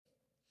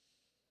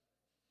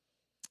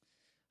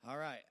All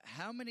right.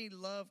 How many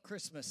love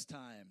Christmas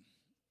time?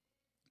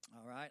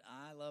 All right.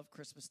 I love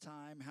Christmas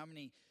time. How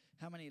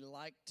many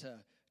like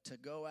to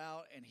go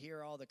out and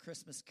hear all the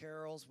Christmas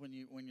carols when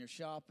you're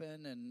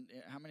shopping, and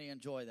how many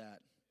enjoy that?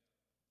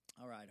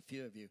 All right, a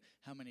few of you.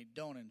 How many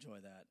don't enjoy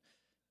that?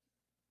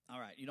 All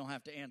right, you don't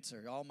have to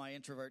answer. All my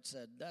introverts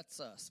said that's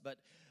us. But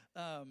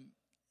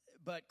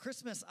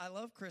Christmas, I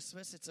love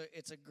Christmas.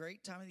 It's a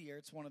great time of the year.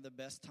 It's one of the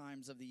best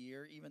times of the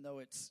year, even though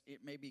it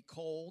may be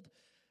cold.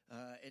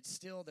 It's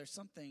still, there's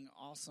something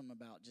awesome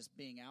about just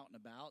being out and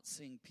about,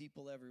 seeing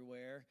people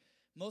everywhere.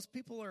 Most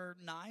people are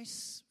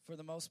nice for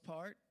the most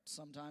part.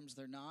 Sometimes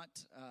they're not.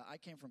 I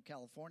came from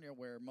California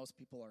where most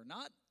people are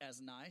not as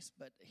nice,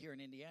 but here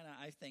in Indiana,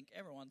 I think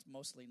everyone's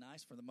mostly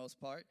nice for the most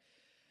part.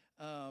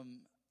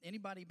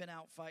 Anybody been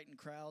out fighting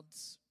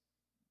crowds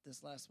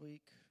this last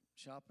week,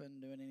 shopping,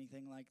 doing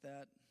anything like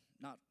that?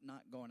 Not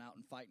going out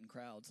and fighting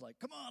crowds like,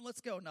 come on,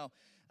 let's go. No,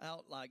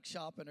 out like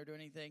shopping or doing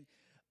anything.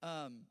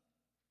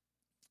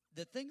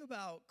 The thing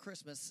about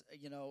Christmas,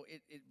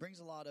 it brings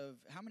a lot of,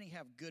 how many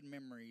have good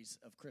memories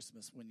of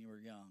Christmas when you were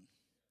young?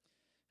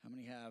 How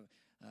many have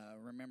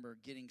remember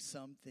getting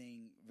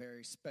something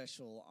very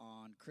special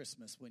on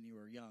Christmas when you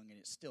were young and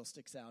it still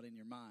sticks out in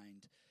your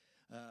mind?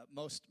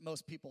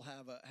 Most people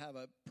have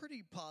a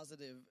pretty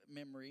positive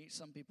memory.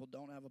 Some people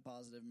don't have a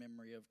positive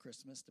memory of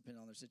Christmas,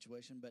 depending on their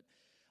situation. But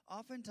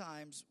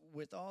oftentimes,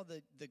 with all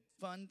the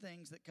fun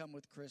things that come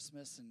with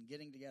Christmas and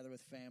getting together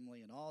with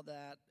family and all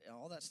that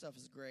stuff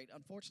is great.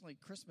 Unfortunately,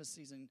 Christmas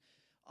season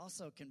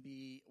also can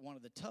be one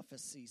of the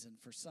toughest seasons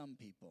for some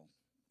people.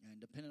 And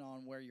depending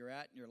on where you're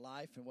at in your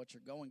life and what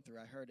you're going through,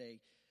 I heard a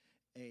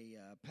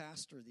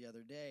pastor the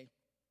other day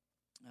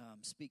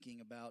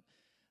speaking about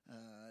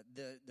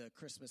the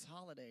Christmas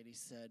holiday. And he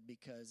said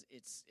because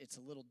it's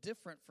a little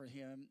different for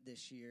him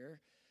this year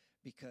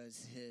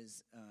because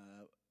his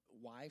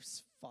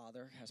wife's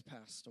father has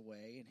passed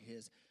away and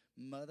his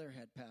mother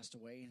had passed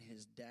away and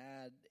his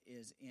dad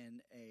is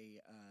in a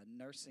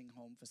nursing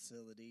home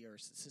facility or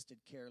assisted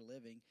care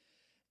living,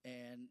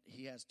 and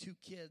he has two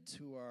kids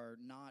who are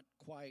not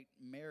quite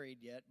married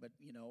yet, but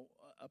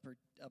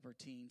upper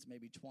teens,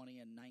 maybe 20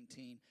 and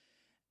 19,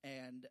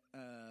 and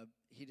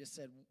he just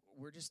said,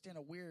 we're just in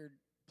a weird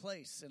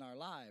place in our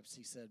lives.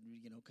 He said,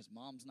 because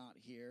mom's not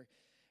here.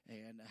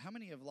 And how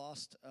many have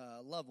lost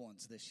loved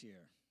ones this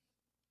year?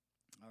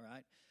 All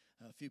right.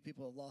 A few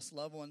people have lost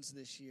loved ones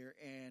this year,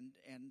 and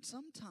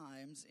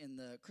sometimes in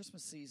the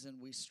Christmas season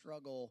we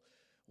struggle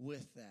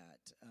with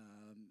that.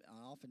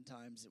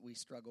 Oftentimes we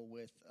struggle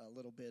with a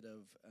little bit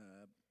of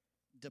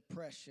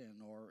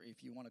depression, or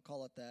if you want to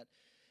call it that.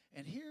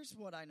 And here's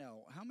what I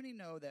know. How many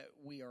know that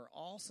we are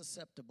all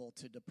susceptible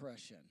to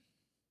depression?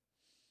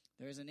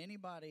 There isn't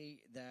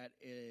anybody that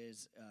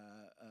is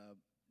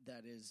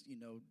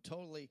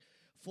totally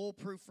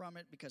foolproof from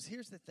it, because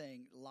here's the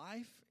thing.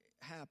 Life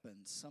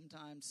happens.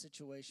 Sometimes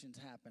situations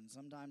happen.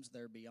 Sometimes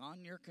they're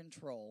beyond your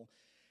control,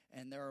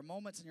 and there are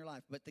moments in your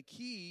life. But the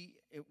key,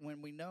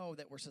 when we know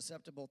that we're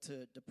susceptible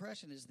to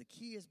depression, is the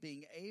key is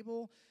being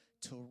able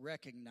to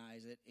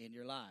recognize it in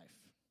your life.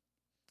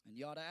 And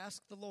you ought to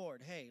ask the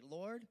Lord, hey,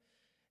 Lord,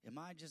 am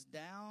I just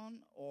down,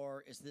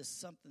 or is this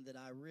something that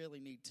I really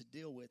need to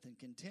deal with and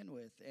contend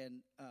with?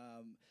 And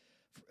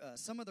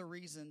some of the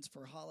reasons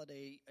for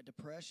holiday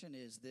depression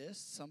is this.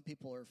 Some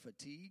people are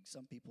fatigued.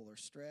 Some people are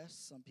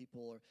stressed. Some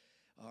people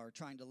are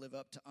trying to live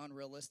up to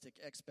unrealistic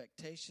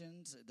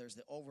expectations. There's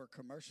the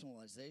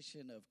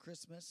over-commercialization of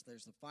Christmas.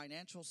 There's the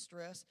financial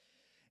stress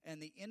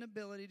and the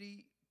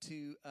inability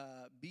to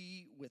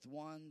be with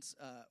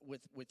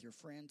with your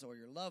friends or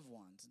your loved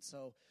ones. And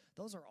so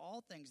those are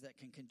all things that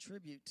can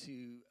contribute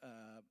to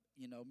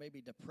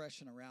maybe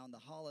depression around the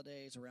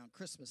holidays, around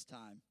Christmas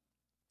time.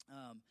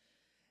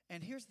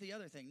 And here's the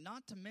other thing,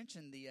 not to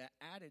mention the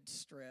added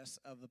stress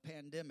of the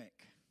pandemic.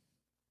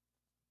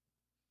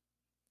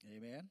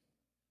 Amen?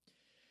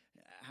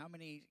 How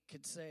many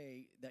could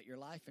say that your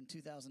life in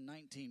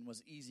 2019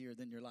 was easier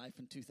than your life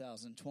in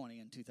 2020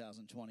 and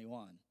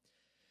 2021?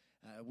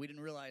 We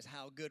didn't realize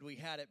how good we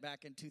had it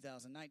back in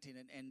 2019,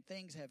 and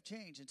things have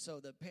changed. And so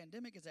the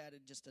pandemic has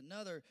added just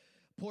another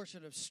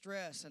portion of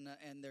stress,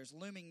 and there's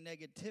looming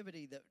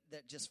negativity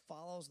that just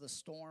follows the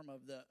storm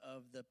of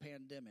the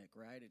pandemic,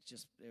 right?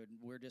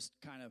 We're just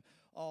kind of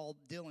all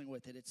dealing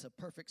with it. It's a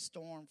perfect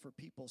storm for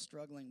people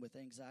struggling with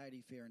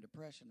anxiety, fear, and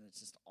depression. It's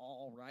just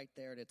all right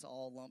there, and it's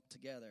all lumped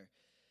together.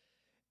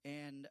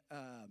 And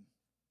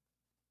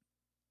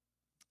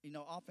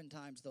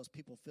oftentimes those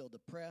people feel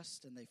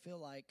depressed and they feel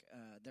like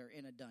they're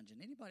in a dungeon.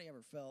 Anybody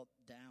ever felt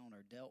down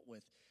or dealt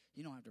with,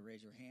 you don't have to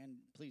raise your hand,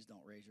 please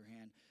don't raise your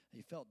hand.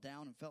 You felt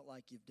down and felt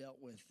like you've dealt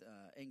with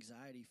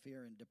anxiety,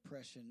 fear, and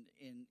depression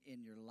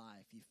in your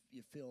life.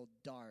 You feel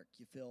dark,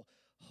 you feel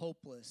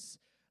hopeless,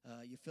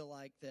 you feel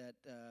like that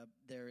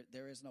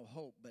there is no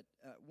hope. But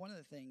one of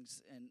the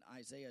things in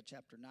Isaiah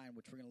chapter 9,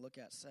 which we're going to look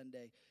at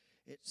Sunday,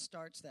 it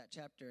starts that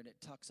chapter and it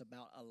talks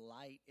about a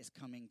light is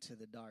coming to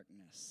the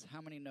darkness. How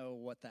many know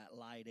what that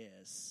light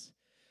is?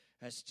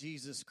 That's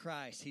Jesus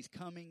Christ. He's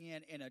coming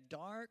in a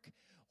dark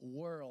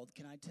world,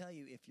 can I tell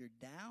you, if you're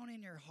down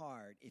in your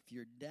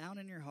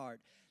heart,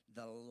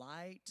 the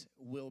light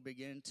will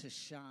begin to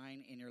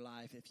shine in your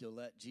life if you'll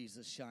let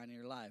Jesus shine in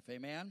your life.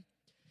 Amen?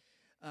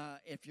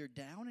 If you're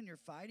down and you're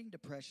fighting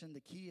depression,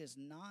 the key is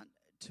not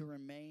to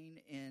remain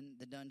in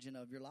the dungeon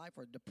of your life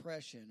or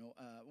depression.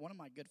 One of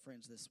my good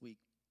friends this week,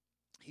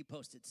 he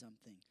posted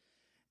something.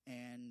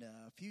 And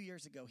a few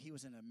years ago, he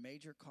was in a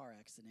major car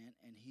accident,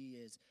 and he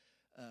is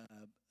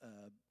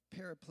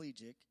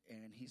paraplegic,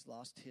 and he's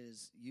lost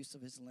his use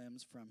of his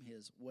limbs from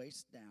his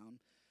waist down.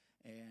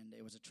 And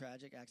it was a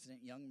tragic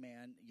accident. Young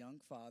man, young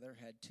father,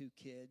 had 2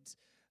 kids,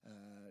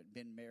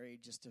 been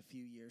married just a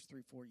few years,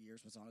 3-4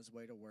 years, was on his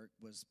way to work,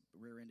 was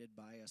rear-ended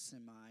by a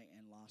semi,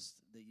 and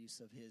lost the use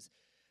of his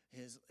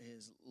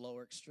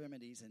lower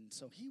extremities. And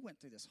so he went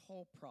through this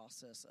whole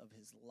process of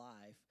his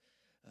life,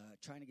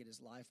 trying to get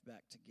his life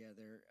back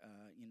together,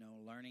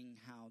 learning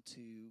how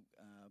to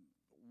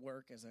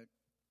work as a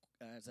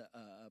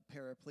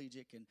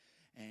paraplegic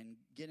and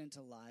get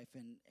into life.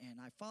 And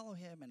I follow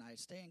him, and I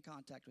stay in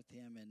contact with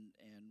him, and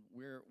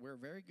we're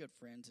very good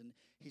friends, and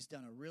he's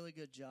done a really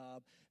good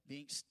job.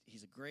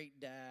 He's a great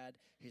dad.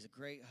 He's a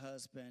great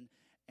husband.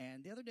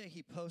 And the other day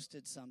he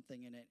posted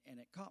something, and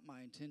it caught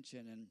my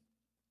attention, and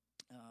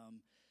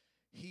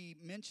he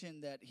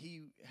mentioned that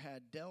he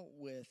had dealt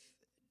with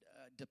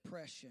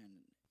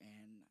depression,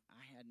 and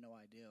I had no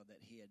idea that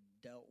he had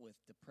dealt with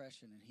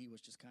depression, and he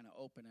was just kind of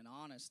open and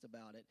honest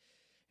about it.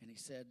 And he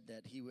said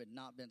that he had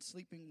not been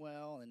sleeping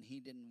well, and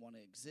he didn't want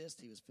to exist.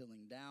 He was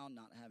feeling down,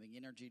 not having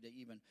energy to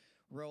even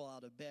roll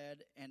out of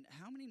bed. And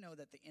how many know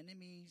that the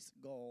enemy's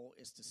goal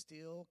is to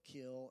steal,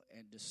 kill,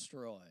 and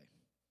destroy?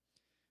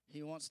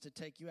 He wants to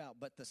take you out.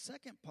 But the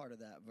second part of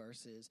that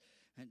verse is,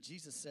 and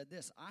Jesus said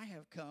this, I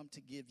have come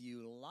to give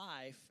you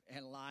life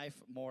and life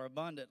more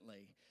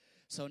abundantly.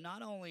 So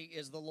not only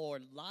is the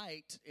Lord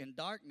light in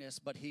darkness,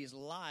 but he's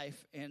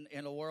life in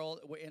the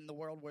world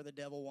where the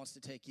devil wants to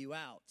take you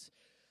out.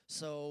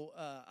 So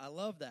I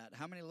love that.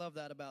 How many love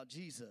that about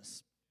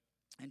Jesus?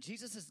 And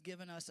Jesus has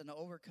given us an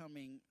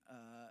overcoming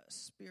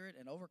spirit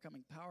and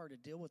overcoming power to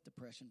deal with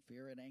depression,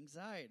 fear, and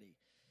anxiety.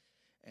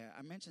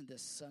 I mentioned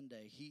this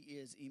Sunday. He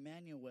is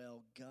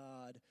Emmanuel,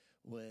 God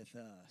with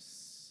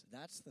us.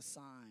 That's the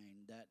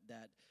sign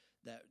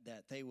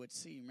that they would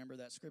see. Remember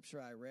that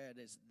scripture I read?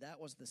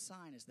 That was the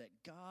sign, is that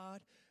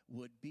God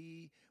would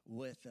be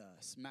with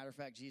us. Matter of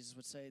fact, Jesus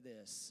would say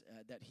this,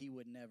 that he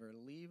would never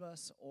leave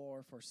us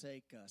or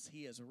forsake us.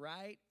 He is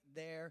right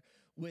there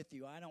with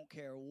you. I don't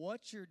care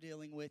what you're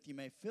dealing with. You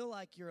may feel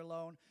like you're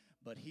alone,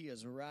 but he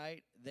is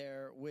right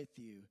there with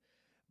you.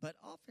 But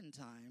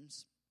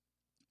oftentimes,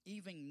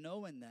 even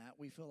knowing that,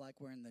 we feel like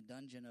we're in the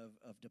dungeon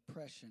of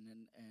depression.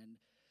 And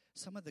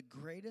some of the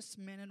greatest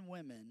men and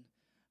women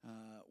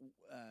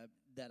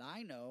that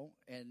I know,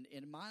 and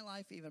in my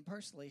life even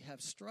personally, have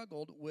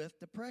struggled with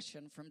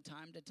depression from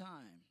time to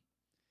time.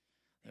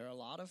 There are a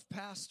lot of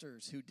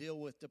pastors who deal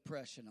with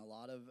depression, a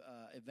lot of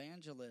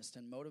evangelists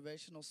and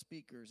motivational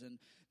speakers and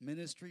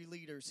ministry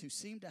leaders who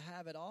seem to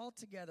have it all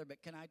together.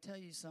 But can I tell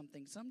you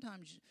something?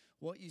 Sometimes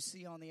what you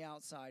see on the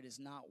outside is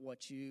not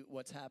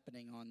what's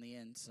happening on the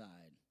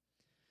inside.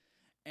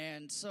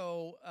 And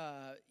so,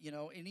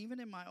 and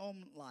even in my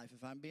own life,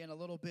 if I'm being a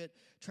little bit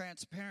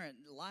transparent,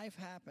 life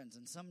happens,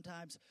 and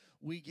sometimes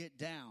we get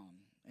down,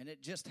 and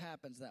it just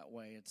happens that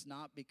way. It's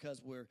not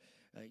because we're,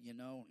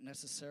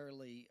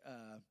 necessarily,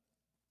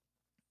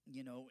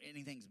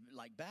 anything's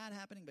like bad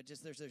happening, but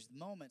just there's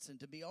moments, and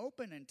to be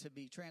open and to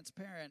be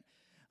transparent.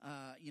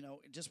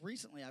 Just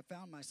recently I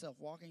found myself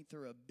walking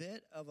through a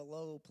bit of a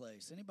low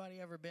place. Anybody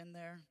ever been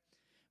there?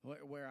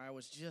 Where I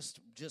was just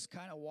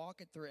kind of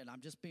walking through it, and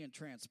I'm just being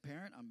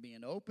transparent. I'm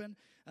being open.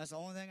 That's the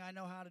only thing I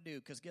know how to do,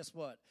 because guess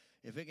what?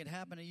 If it can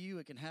happen to you,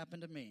 it can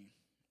happen to me.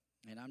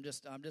 And I'm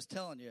just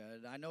telling you,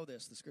 I know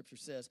this. The scripture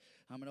says,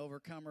 I'm an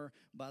overcomer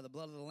by the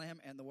blood of the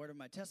Lamb and the word of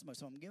my testimony.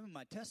 So I'm giving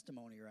my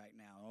testimony right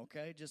now,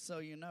 okay, just so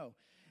you know.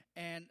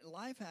 And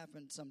life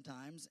happens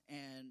sometimes,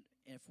 and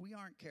if we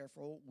aren't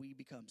careful, we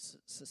become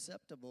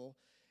susceptible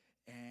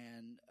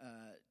and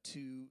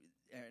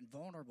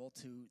vulnerable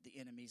to the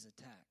enemy's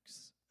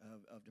attacks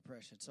of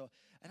depression. So,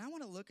 and I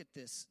want to look at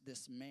this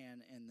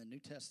man in the New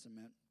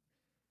Testament,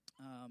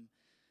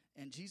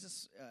 and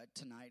Jesus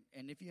tonight.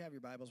 And if you have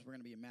your Bibles, we're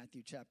going to be in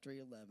Matthew chapter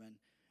 11,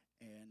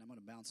 and I'm going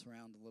to bounce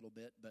around a little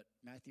bit, but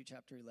Matthew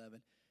chapter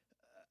 11.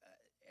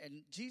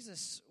 And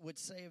Jesus would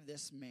say of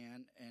this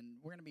man, and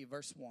we're going to be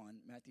verse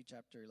 1, Matthew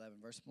chapter 11,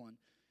 verse 1.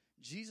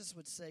 Jesus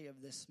would say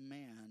of this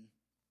man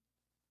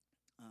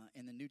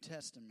in the New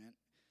Testament,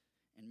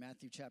 in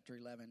Matthew chapter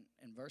 11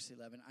 and verse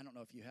 11, I don't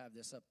know if you have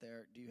this up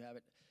there. Do you have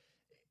it?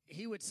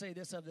 He would say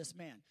this of this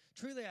man.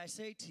 Truly I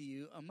say to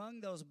you,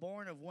 among those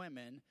born of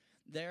women,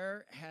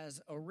 there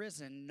has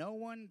arisen no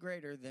one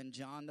greater than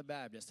John the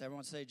Baptist.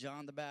 Everyone say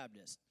John the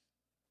Baptist.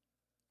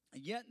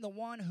 Yet the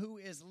one who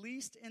is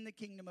least in the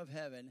kingdom of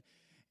heaven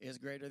is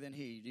greater than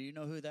he. Do you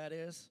know who that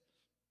is?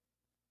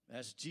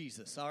 That's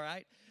Jesus, all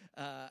right?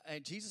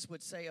 And Jesus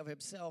would say of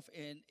himself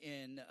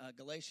in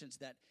Galatians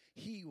that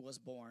he was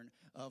born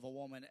of a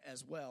woman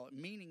as well,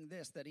 meaning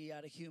this, that he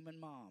had a human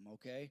mom,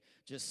 okay?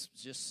 Just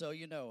so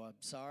you know, I'm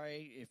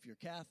sorry if you're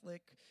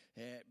Catholic,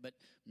 but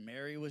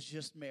Mary was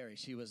just Mary.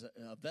 She was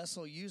a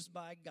vessel used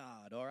by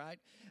God, all right?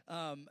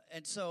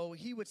 And so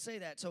he would say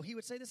that. So he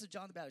would say this to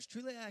John the Baptist,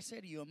 truly I say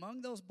to you,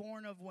 among those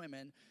born of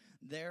women,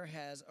 there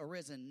has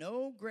arisen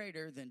no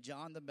greater than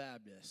John the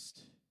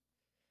Baptist.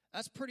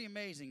 That's pretty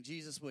amazing.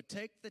 Jesus would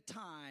take the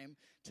time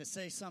to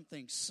say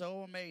something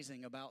so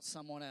amazing about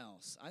someone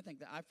else.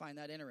 I find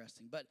that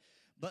interesting. But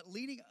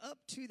leading up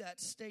to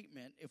that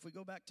statement, if we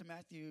go back to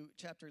Matthew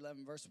chapter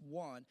 11, verse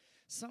 1,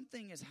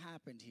 something has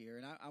happened here,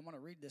 and I want to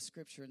read this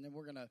scripture, and then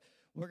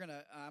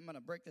I'm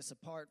gonna break this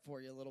apart for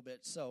you a little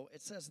bit. So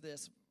it says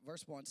this,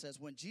 verse 1 says,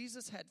 when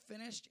Jesus had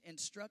finished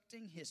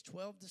instructing his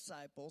 12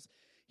 disciples,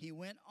 he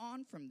went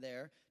on from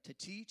there to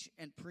teach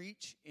and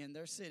preach in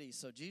their cities.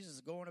 So Jesus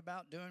is going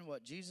about doing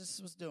what Jesus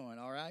was doing,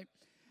 all right?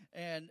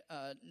 And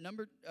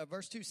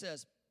verse 2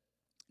 says,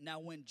 now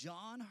when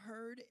John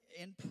heard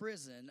in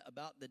prison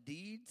about the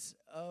deeds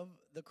of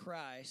the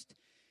Christ,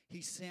 he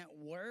sent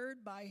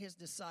word by his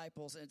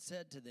disciples and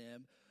said to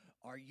them,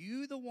 are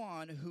you the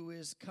one who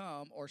is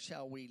come, or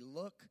shall we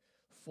look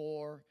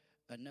for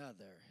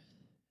another?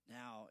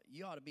 Now,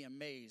 you ought to be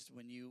amazed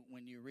when you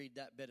read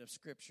that bit of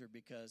scripture,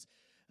 because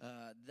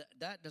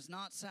that does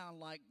not sound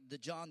like the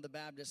John the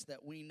Baptist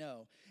that we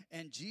know.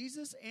 And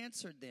Jesus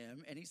answered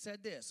them, and he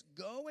said this,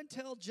 go and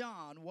tell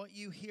John what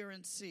you hear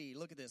and see.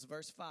 Look at this,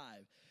 verse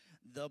 5.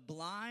 The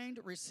blind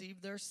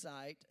receive their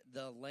sight,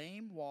 the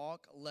lame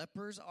walk,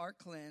 lepers are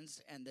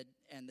cleansed, and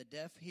the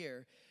deaf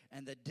hear,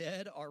 and the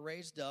dead are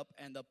raised up,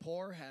 and the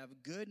poor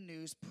have good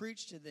news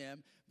preached to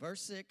them.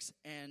 Verse 6,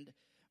 and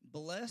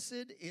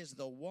blessed is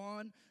the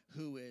one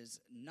who is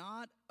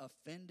not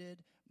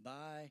offended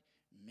by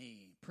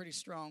me. Pretty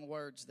strong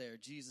words there.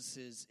 Jesus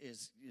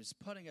is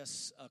putting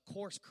us a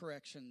course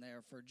correction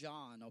there for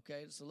John,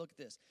 okay? So look at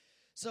this.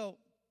 So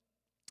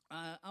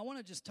I want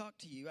to just talk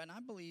to you, and I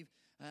believe,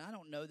 and I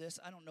don't know this,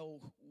 I don't know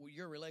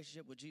your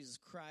relationship with Jesus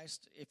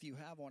Christ, if you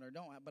have one or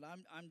don't, but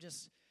I'm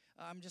just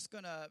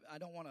going to, I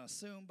don't want to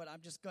assume, but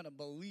I'm just going to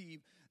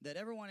believe that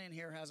everyone in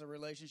here has a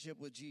relationship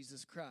with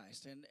Jesus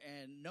Christ. And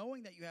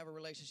knowing that you have a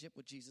relationship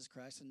with Jesus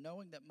Christ, and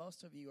knowing that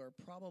most of you are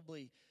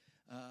probably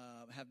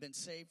have been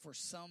saved for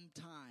some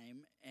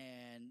time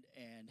and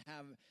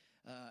have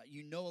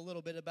you know a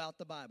little bit about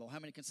the Bible. How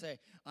many can say,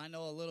 I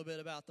know a little bit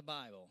about the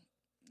Bible?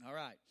 All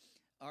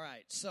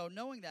right. So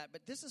knowing that,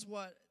 but this is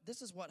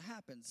what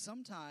happens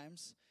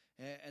sometimes,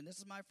 and this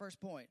is my first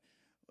point.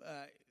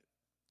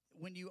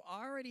 When you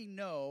already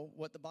know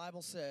what the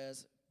Bible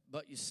says,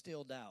 but you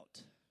still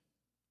doubt.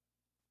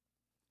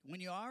 When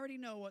you already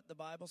know what the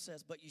Bible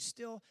says, but you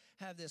still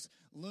have this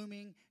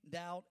looming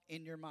doubt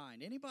in your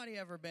mind. Anybody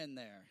ever been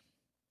there?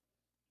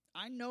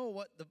 I know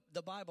what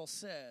the Bible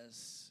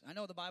says. I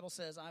know the Bible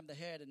says I'm the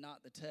head and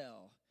not the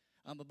tail.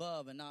 I'm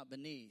above and not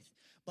beneath.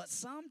 But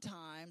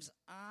sometimes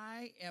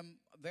I am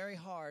very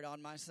hard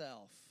on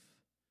myself.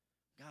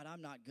 God,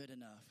 I'm not good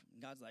enough.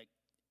 And God's like,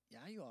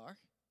 yeah, you are.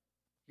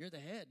 You're the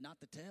head, not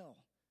the tail.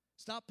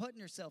 Stop putting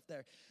yourself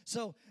there.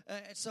 So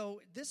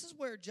this is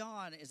where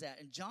John is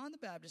at. And John the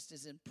Baptist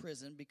is in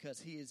prison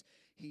because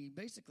he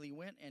basically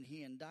went and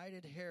he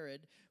indicted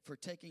Herod for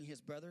taking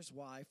his brother's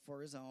wife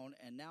for his own,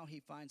 and now he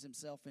finds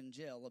himself in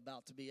jail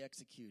about to be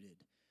executed.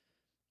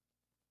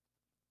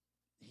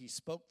 He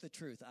spoke the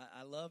truth.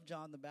 I love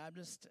John the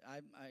Baptist.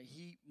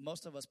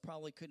 Most of us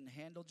probably couldn't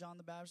handle John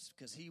the Baptist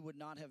because he would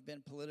not have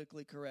been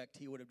politically correct.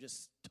 He would have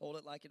just told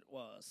it like it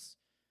was.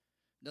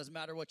 Doesn't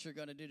matter what you're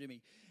going to do to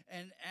me.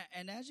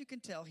 And as you can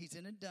tell, he's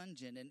in a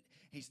dungeon. And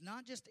he's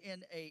not just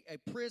in a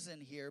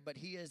prison here, but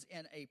he is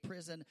in a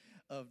prison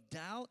of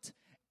doubt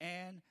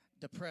and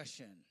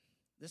depression.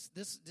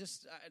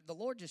 The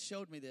Lord just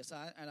showed me this,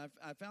 and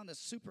I found this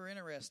super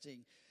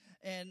interesting.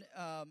 And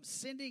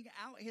sending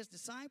out his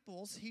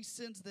disciples, he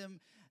sends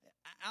them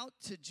out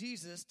to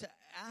Jesus to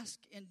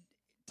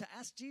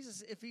ask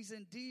Jesus if he's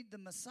indeed the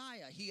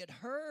Messiah. He had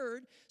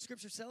heard,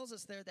 Scripture tells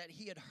us there that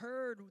he had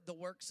heard the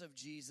works of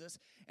Jesus,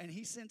 and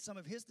he sent some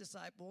of his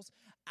disciples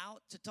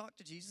out to talk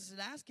to Jesus and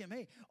ask him,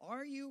 hey,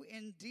 are you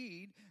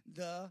indeed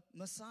the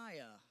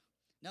Messiah?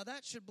 Now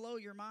that should blow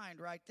your mind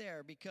right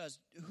there, because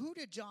who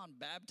did John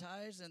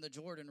baptize in the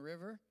Jordan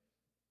River?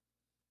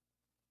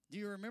 Do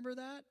you remember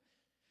that?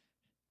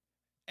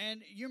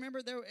 And you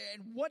remember there,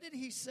 and what did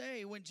he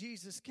say when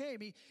Jesus came?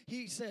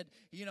 He said,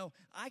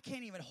 I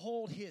can't even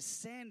hold his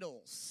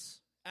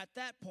sandals. At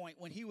that point,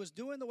 when he was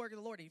doing the work of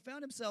the Lord, he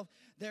found himself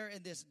there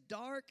in this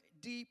dark,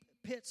 deep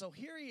pit. So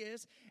here he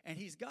is, and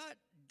he's got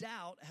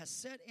doubt has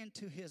set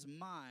into his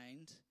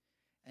mind,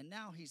 and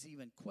now he's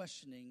even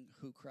questioning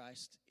who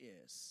Christ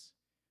is.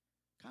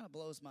 Kind of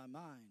blows my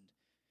mind.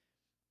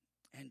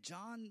 And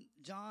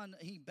John,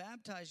 he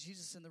baptized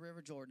Jesus in the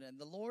River Jordan. And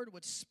the Lord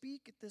would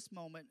speak at this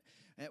moment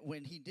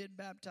when he did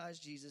baptize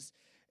Jesus.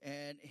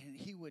 And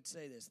he would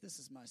say this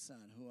is my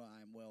son who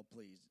I am well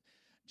pleased.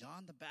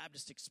 John the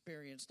Baptist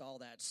experienced all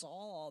that, saw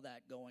all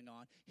that going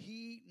on.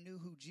 He knew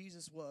who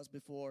Jesus was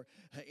before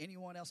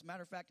anyone else.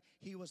 Matter of fact,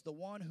 he was the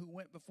one who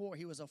went before.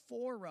 He was a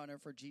forerunner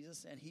for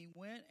Jesus, and he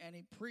went and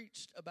he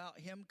preached about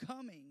him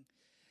coming.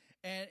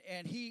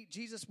 And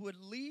Jesus would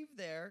leave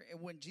there, and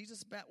when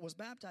Jesus was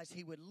baptized,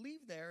 he would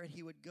leave there, and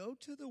he would go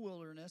to the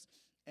wilderness,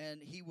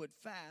 and he would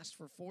fast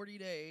for 40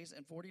 days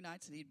and 40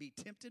 nights, and he'd be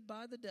tempted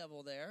by the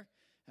devil there.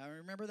 I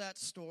remember that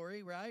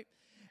story, right?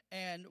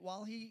 And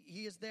while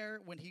he is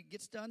there, when he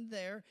gets done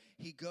there,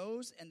 he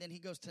goes, and then he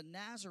goes to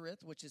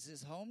Nazareth, which is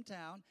his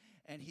hometown,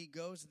 and he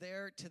goes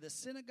there to the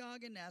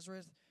synagogue in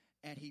Nazareth,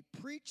 and he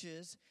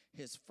preaches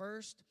his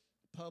first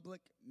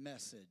public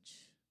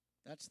message.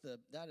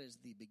 That is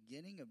the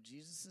beginning of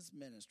Jesus'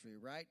 ministry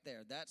right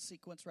there. That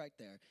sequence right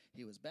there.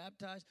 He was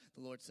baptized.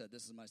 The Lord said,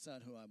 "This is my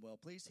son who I'm well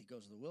pleased." He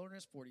goes to the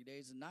wilderness 40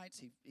 days and nights.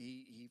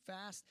 He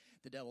fasts.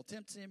 The devil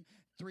tempts him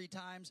 3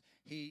 times.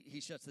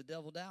 He shuts the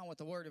devil down with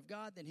the word of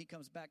God. Then he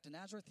comes back to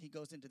Nazareth. He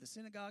goes into the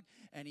synagogue,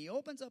 and he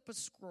opens up a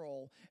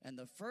scroll, and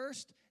the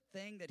first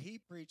thing that he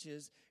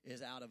preaches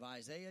is out of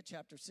Isaiah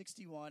chapter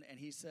 61, and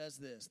he says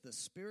this: "The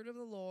Spirit of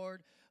the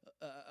Lord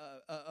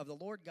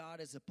God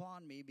is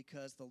upon me,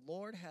 because the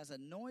Lord has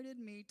anointed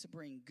me to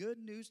bring good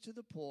news to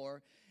the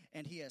poor,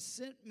 and he has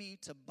sent me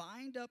to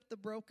bind up the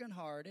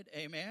brokenhearted,"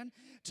 amen,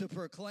 "to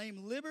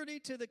proclaim liberty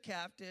to the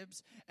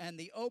captives and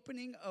the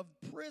opening of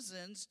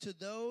prisons to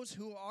those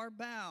who are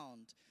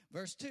bound."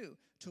 Verse 2,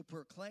 "to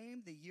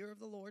proclaim the year of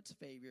the Lord's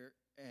favor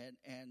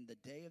and the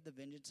day of the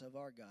vengeance of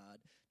our God,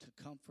 to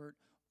comfort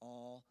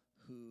all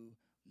who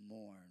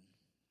mourn."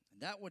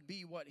 And that would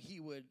be what he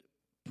would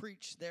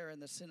preach there in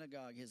the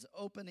synagogue, his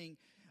opening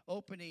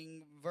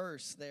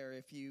verse there,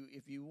 if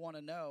you want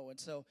to know.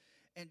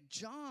 And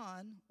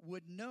John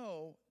would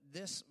know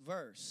this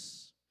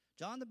verse.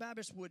 John the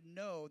Baptist would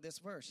know this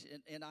verse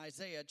in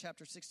Isaiah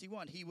chapter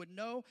 61. He would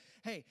know,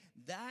 hey,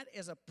 that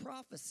is a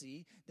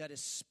prophecy that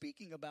is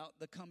speaking about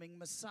the coming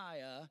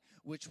Messiah,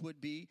 which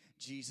would be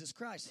Jesus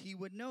Christ. He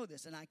would know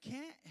this, and I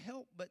can't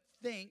help but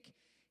think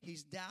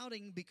he's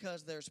doubting,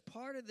 because there's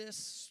part of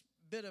this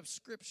bit of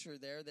scripture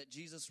there that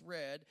Jesus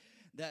read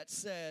that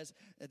says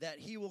that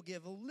he will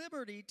give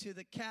liberty to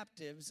the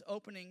captives,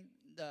 opening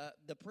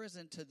the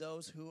prison to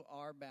those who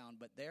are bound.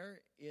 But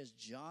there is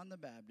John the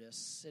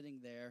Baptist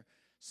sitting there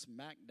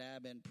smack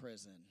dab in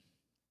prison.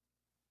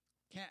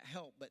 Can't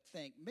help but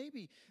think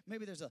maybe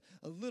there's a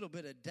little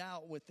bit of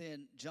doubt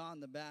within John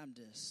the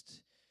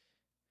Baptist.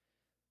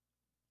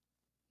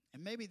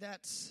 And maybe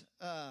that's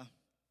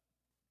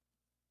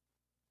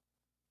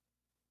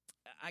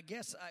I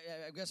guess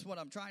what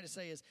I'm trying to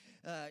say is,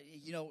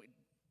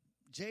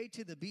 J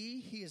to the B,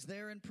 he is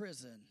there in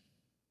prison.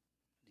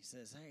 He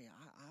says, "Hey,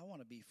 I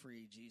want to be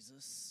free,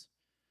 Jesus."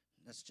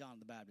 That's John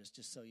the Baptist,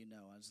 just so you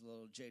know. I was a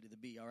little J to the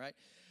B, all right?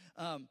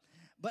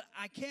 But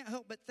I can't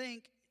help but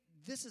think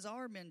this is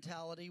our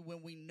mentality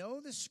when we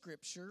know the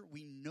Scripture,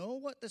 we know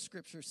what the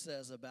Scripture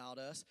says about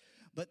us,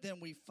 but then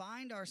we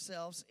find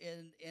ourselves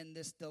in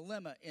this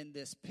dilemma, in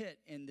this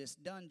pit, in this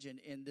dungeon,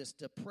 in this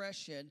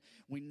depression.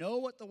 We know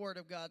what the Word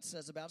of God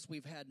says about us.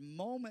 We've had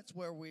moments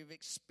where we've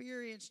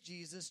experienced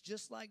Jesus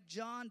just like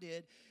John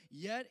did,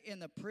 yet in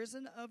the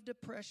prison of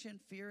depression,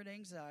 fear, and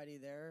anxiety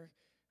there,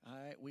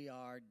 we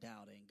are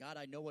doubting. God,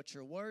 I know what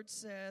your Word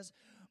says,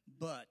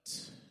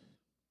 but,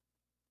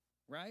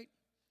 right?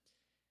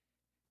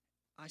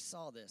 I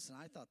saw this, and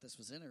I thought this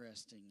was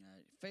interesting.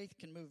 Faith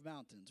can move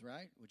mountains,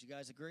 right? Would you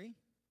guys agree?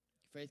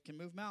 Faith can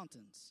move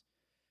mountains.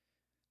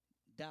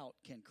 Doubt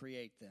can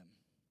create them.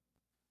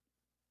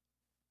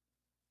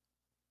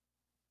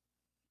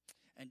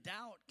 And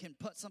doubt can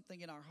put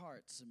something in our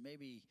hearts, and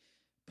maybe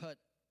put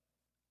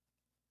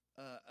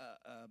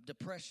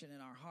depression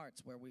in our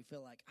hearts, where we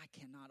feel like, I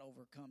cannot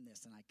overcome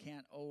this, and I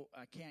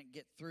can't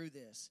get through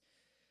this.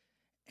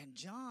 And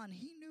John,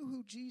 he knew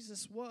who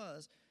Jesus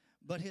was,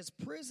 but his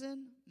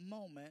prison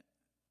moment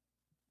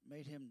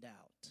made him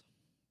doubt.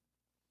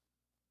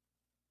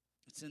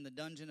 It's in the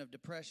dungeon of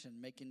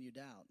depression making you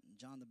doubt. And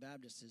John the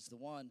Baptist is the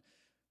one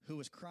who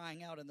was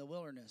crying out in the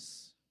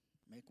wilderness,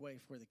 "Make way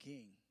for the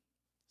King."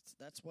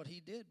 That's what he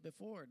did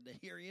before.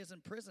 Here he is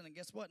in prison, and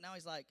guess what? Now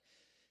he's like,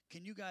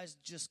 can you guys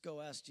just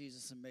go ask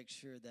Jesus and make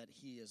sure that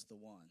he is the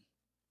one?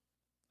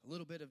 A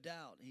little bit of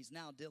doubt. He's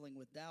now dealing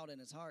with doubt in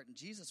his heart, and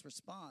Jesus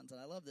responds, and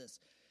I love this.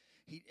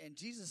 And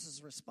Jesus'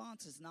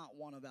 response is not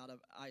one out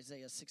of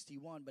Isaiah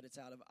 61, but it's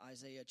out of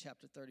Isaiah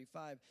chapter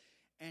 35.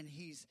 And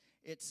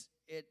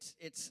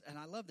and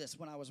I love this.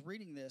 When I was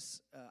reading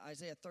this,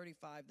 Isaiah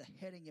 35, the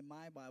heading in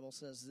my Bible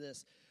says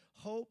this: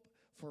 hope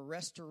for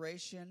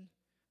restoration.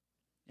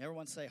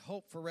 Everyone say,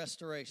 hope for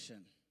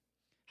restoration.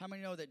 How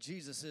many know that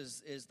Jesus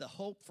is the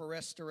hope for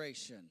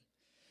restoration?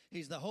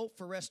 He's the hope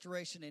for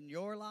restoration in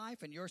your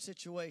life and your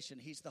situation.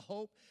 He's the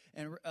hope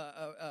and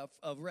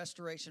of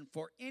restoration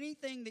for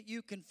anything that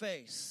you can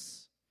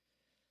face.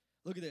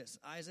 Look at this.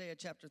 Isaiah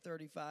chapter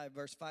 35,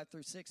 verse 5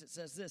 through 6. It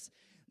says this: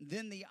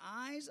 "Then the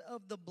eyes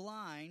of the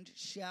blind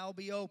shall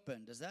be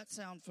opened." Does that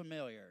sound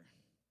familiar?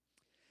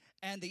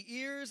 "And the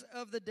ears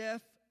of the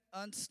deaf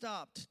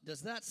unstopped."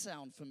 Does that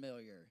sound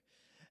familiar?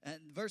 And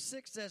verse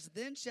 6 says,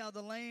 then shall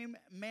the lame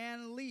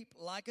man leap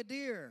like a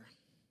deer.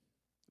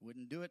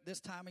 Wouldn't do it this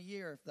time of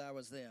year if that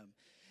was them.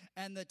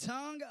 And the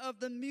tongue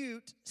of the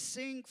mute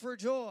sing for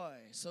joy.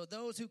 So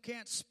those who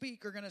can't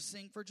speak are going to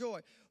sing for joy.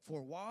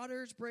 For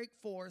waters break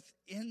forth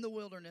in the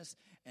wilderness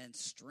and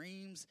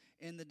streams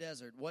in the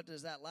desert. What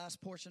does that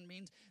last portion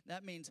mean?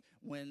 That means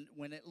when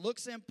it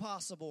looks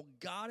impossible,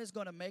 God is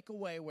going to make a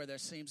way where there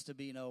seems to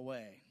be no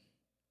way.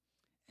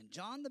 And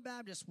John the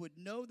Baptist would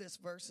know this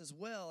verse as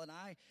well. And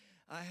I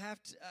have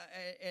to,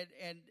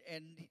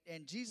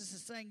 and Jesus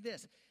is saying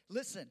this.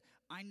 Listen,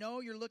 I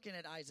know you're looking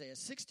at Isaiah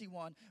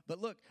 61, but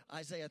look,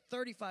 Isaiah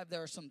 35,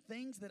 there are some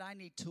things that I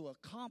need to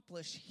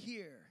accomplish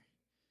here.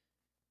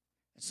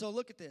 And so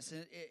look at this.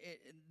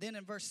 Then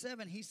in verse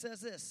 7, he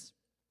says this.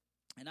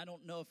 And I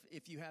don't know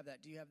if you have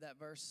that. Do you have that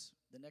verse,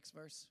 the next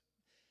verse?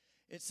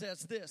 It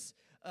says this,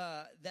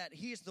 that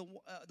he is the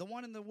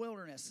one in the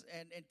wilderness.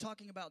 And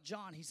talking about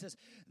John, he says,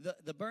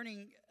 the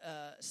burning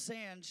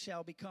sand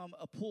shall become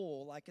a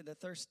pool, like in the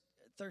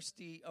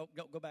thirsty. Oh,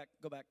 go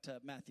back to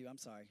Matthew. I'm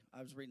sorry.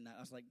 I was reading that.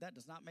 I was like, that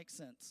does not make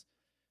sense.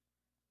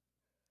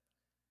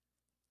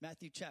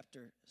 Matthew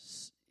chapter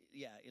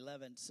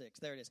 11:6.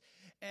 There it is.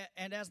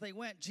 And as they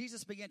went,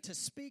 Jesus began to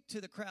speak to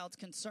the crowds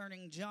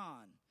concerning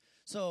John.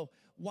 So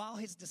while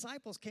his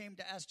disciples came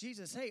to ask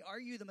Jesus, hey, are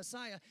you the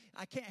Messiah?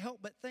 I can't help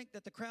but think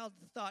that the crowd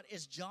thought,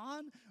 is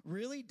John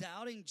really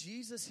doubting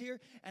Jesus here?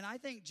 And I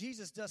think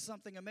Jesus does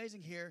something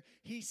amazing here.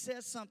 He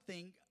says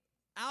something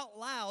out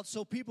loud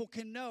so people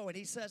can know. And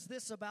he says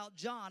this about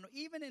John,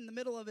 even in the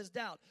middle of his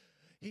doubt.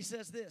 He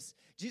says this,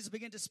 Jesus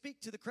began to speak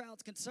to the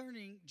crowds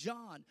concerning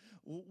John.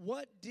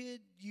 What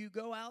did you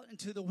go out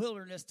into the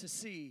wilderness to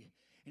see?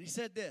 And he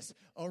said this,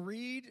 a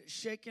reed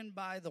shaken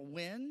by the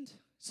wind.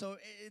 So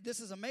this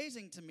is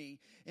amazing to me.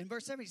 In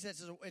verse 7, he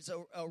says it's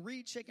a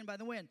reed shaken by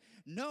the wind.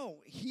 No,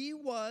 he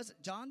was,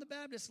 John the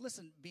Baptist,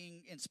 listen,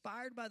 being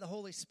inspired by the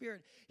Holy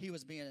Spirit. He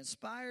was being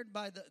inspired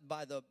by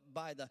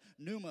the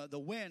pneuma, the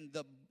wind,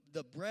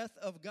 the breath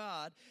of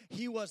God.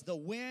 He was the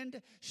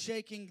wind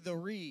shaking the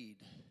reed.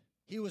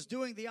 He was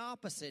doing the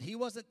opposite. He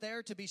wasn't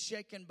there to be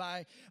shaken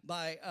by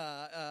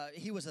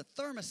he was a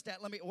thermostat.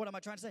 What am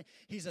I trying to say?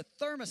 He's a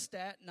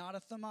thermostat, not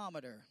a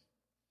thermometer.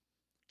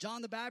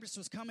 John the Baptist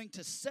was coming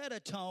to set a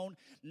tone,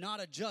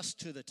 not adjust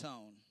to the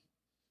tone.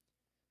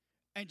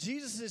 And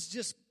Jesus is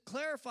just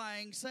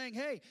clarifying, saying,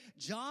 hey,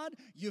 John,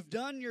 you've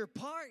done your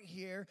part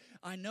here.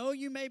 I know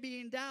you may be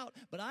in doubt,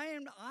 but I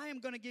am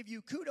going to give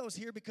you kudos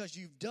here because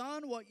you've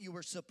done what you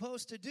were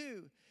supposed to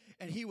do.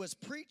 And he was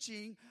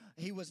preaching.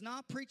 He was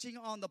not preaching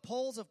on the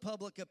poles of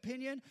public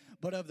opinion,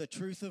 but of the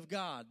truth of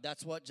God.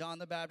 That's what John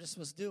the Baptist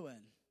was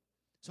doing.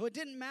 So it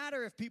didn't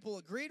matter if people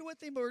agreed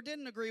with him or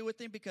didn't agree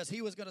with him because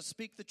he was going to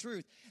speak the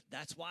truth.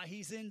 That's why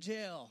he's in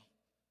jail,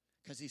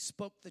 because he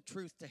spoke the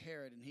truth to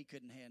Herod and he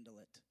couldn't handle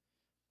it.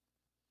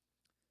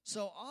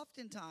 So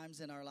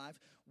oftentimes in our life,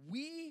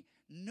 we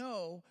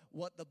know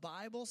what the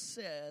Bible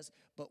says,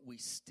 but we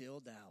still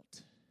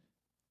doubt.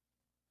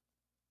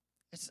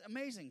 It's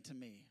amazing to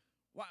me.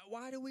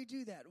 Why do we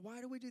do that?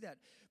 Why do we do that?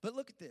 But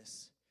look at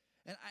this.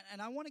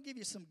 And I want to give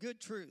you some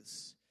good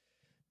truths.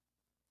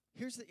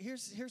 Here's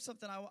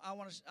something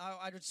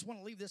I just want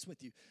to leave this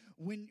with you.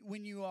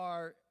 When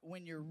you're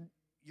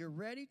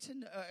ready to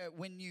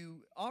when you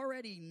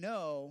already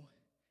know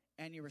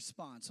and you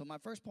respond. So my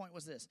first point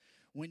was this: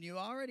 when you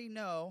already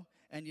know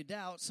and you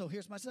doubt. So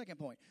here's my second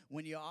point: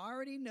 when you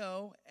already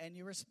know and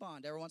you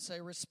respond. Everyone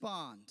say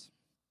respond.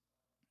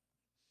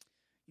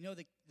 You know,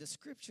 the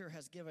Scripture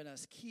has given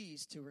us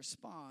keys to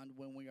respond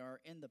when we are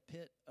in the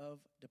pit of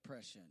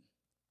depression.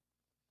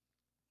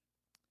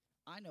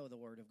 I know the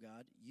Word of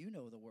God. You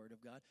know the Word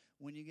of God.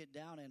 When you get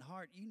down in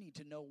heart, you need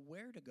to know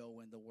where to go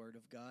in the Word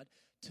of God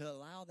to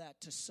allow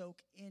that to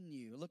soak in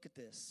you. Look at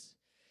this.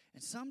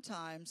 And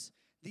sometimes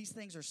these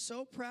things are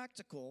so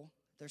practical,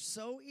 they're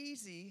so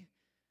easy,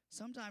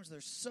 sometimes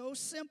they're so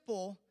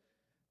simple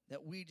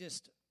that we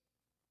just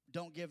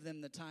don't give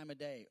them the time of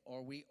day,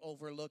 or we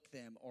overlook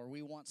them, or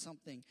we want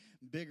something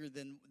bigger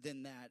than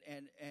that.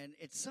 And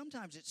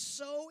sometimes it's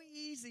so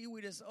easy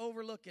we just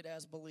overlook it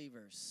as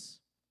believers.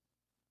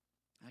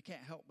 I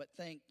can't help but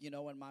think,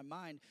 in my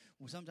mind,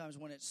 sometimes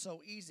when it's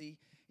so easy,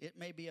 it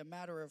may be a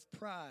matter of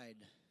pride.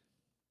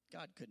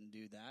 God couldn't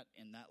do that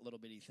in that little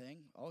bitty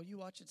thing. Oh, you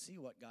watch and see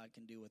what God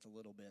can do with a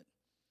little bit.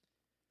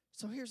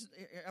 So I'm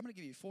going to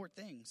give you four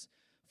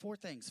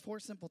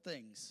simple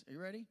things. Are you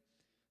ready?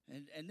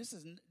 And this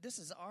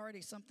is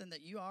already something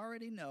that you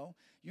already know.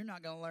 You're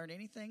not going to learn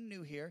anything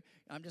new here.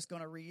 I'm just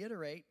going to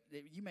reiterate.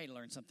 You may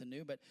learn something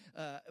new, but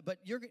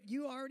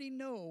you already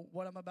know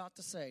what I'm about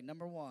to say.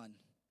 Number one,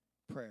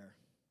 prayer.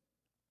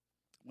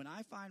 When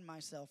I find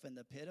myself in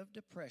the pit of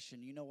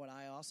depression, you know what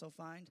I also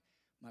find?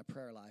 My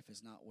prayer life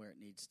is not where it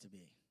needs to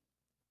be.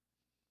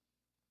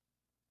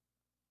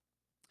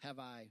 Have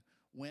I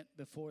went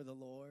before the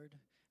Lord?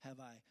 Have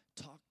I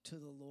talked to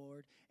the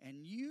Lord?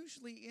 And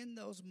usually in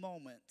those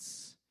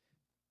moments,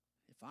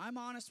 if I'm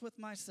honest with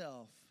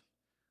myself,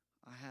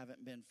 I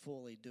haven't been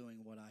fully doing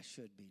what I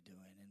should be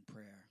doing in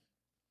prayer.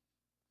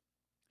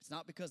 It's It's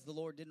not because the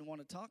Lord didn't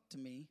want to talk to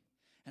me.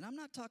 And I'm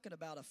not talking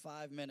about a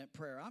 5-minute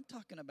prayer. I'm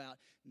talking about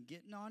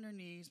getting on your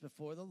knees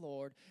before the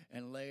Lord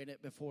and laying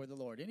it before the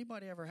Lord.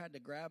 Anybody ever had to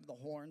grab the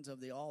horns of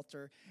the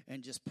altar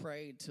and just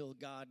pray until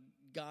God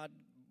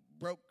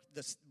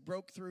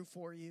broke through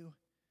for you?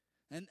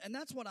 And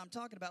that's what I'm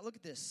talking about. Look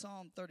at this.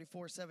 Psalm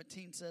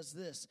 34:17 says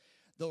this: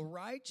 the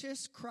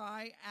righteous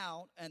cry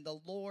out, and the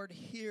Lord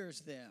hears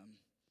them.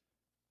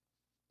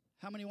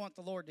 How many want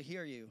the Lord to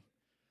hear you?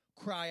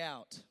 Cry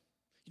out.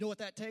 You know what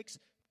that takes?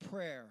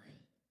 Prayer.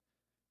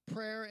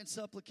 Prayer and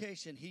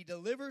supplication. He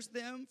delivers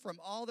them from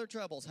all their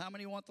troubles. How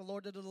many want the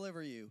Lord to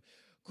deliver you?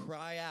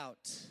 Cry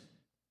out.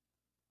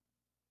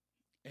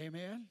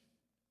 Amen.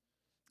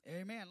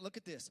 Amen. Look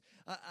at this.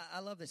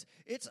 I love this.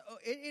 It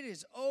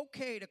is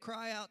okay to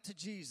cry out to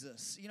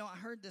Jesus. You know, I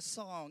heard this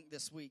song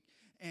this week,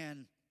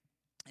 and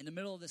in the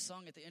middle of this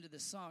song, at the end of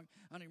this song,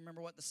 I don't even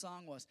remember what the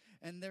song was.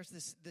 And there's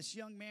this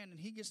young man, and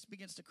he just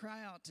begins to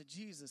cry out to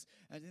Jesus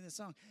in the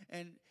song.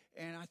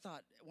 And I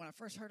thought, when I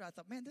first heard it, I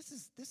thought, man, this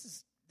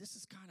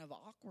is kind of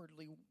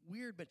awkwardly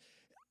weird. But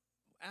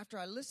after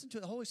I listened to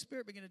it, the Holy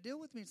Spirit began to deal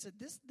with me and said,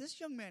 this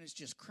young man is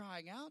just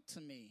crying out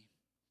to me.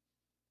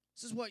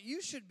 This is what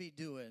you should be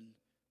doing,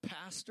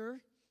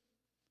 Pastor.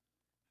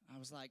 I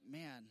was like,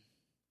 man,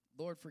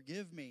 Lord,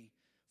 forgive me.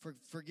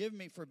 Forgive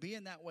me for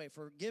being that way.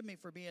 Forgive me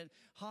for being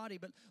haughty.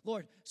 But,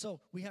 Lord, so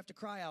we have to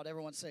cry out.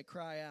 Everyone say,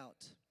 cry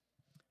out.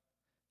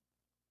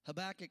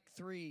 Habakkuk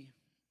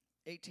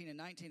 3:18 and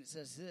 19, it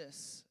says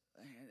this,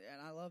 and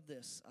I love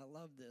this. I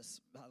love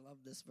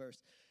this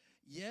verse.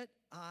 Yet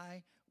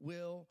I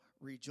will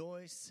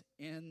rejoice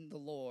in the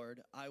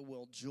Lord. I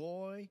will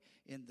joy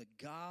in the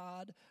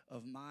God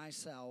of my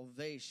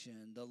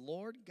salvation. The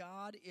Lord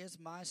God is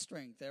my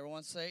strength.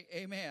 Everyone say,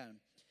 amen.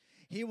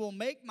 He will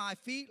make my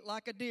feet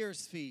like a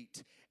deer's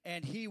feet,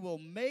 and he will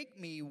make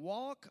me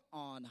walk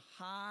on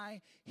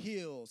high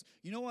hills.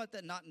 You know what?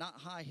 That not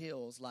high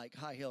heels, like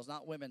high heels,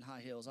 not women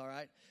high heels, all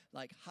right?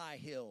 Like high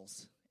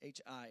hills,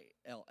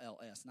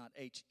 Hills, not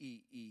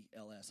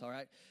Heels, all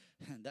right?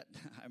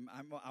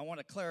 I want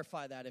to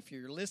clarify that. If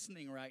you're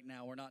listening right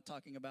now, we're not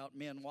talking about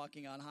men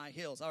walking on high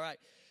hills, all right?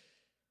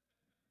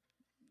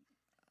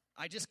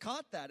 I just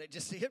caught that. It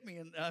just hit me,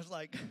 and I was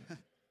like...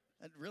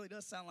 It really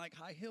does sound like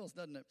high heels,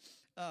 doesn't it?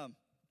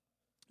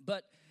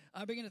 But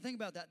I began to think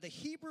about that. The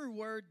Hebrew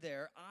word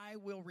there, I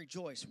will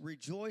rejoice.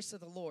 Rejoice of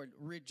the Lord.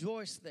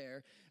 Rejoice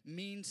there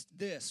means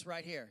this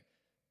right here.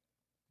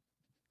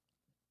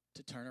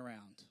 To turn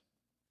around.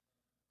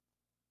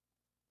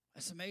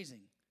 That's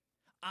amazing.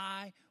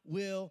 I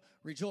will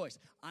rejoice.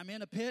 I'm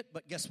in a pit,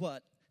 but guess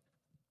what?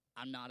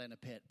 I'm not in a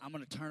pit. I'm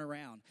going to turn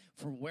around.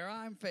 From where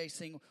I'm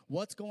facing,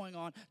 what's going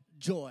on,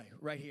 joy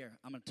right here.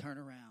 I'm going to turn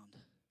around.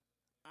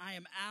 I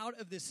am out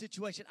of this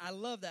situation. I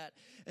love that.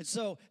 And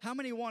so, how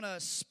many want to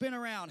spin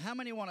around? How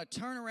many want to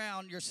turn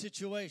around your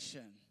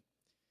situation?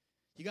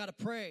 You got to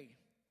pray.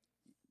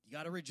 You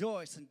got to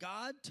rejoice. And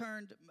God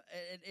turned,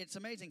 it's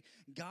amazing.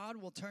 God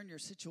will turn your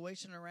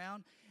situation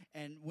around.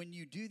 And when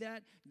you do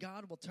that,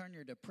 God will turn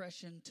your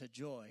depression to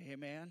joy.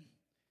 Amen?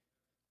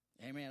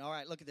 Amen. All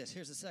right, look at this.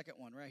 Here's the second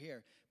one right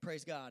here.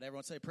 Praise God.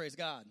 Everyone say praise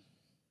God.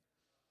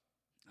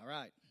 All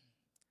right.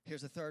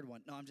 Here's the third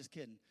one. No, I'm just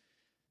kidding.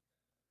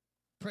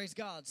 Praise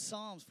God.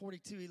 Psalms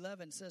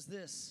 42:11 says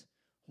this.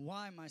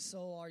 Why, my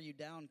soul, are you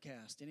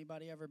downcast?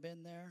 Anybody ever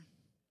been there?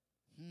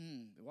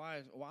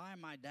 Why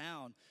am I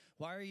down?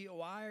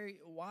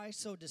 Why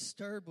so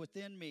disturbed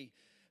within me?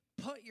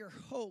 Put your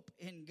hope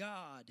in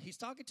God. He's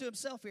talking to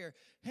himself here.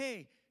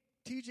 Hey,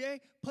 TJ,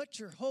 put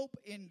your hope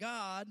in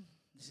God.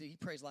 See, he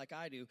prays like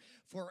I do.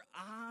 For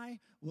I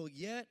will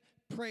yet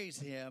praise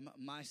him,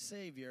 my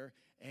Savior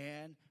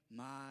and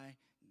my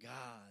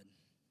God.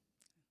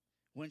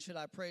 When should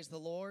I praise the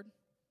Lord?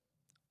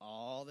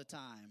 All the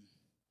time.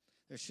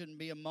 There shouldn't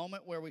be a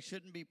moment where we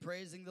shouldn't be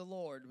praising the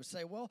Lord. We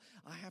say, well,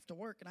 I have to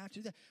work and I have to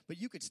do that.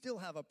 But you could still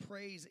have a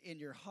praise in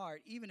your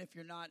heart, even if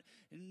you're not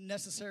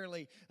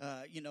necessarily,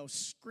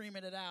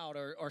 screaming it out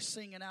or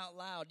singing out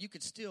loud. You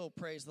could still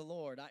praise the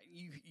Lord.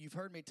 You've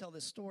heard me tell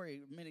this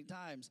story many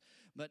times.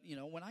 But,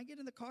 when I get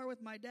in the car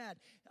with my dad,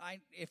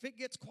 if it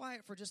gets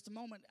quiet for just a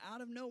moment,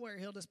 out of nowhere,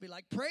 he'll just be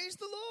like, praise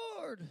the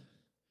Lord.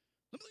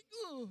 I'm like,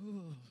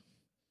 oh,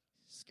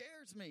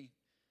 scares me.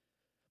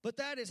 But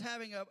that is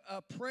having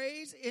a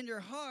praise in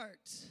your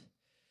heart.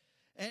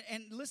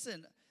 And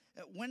listen,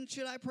 when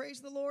should I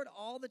praise the Lord?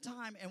 All the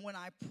time. And when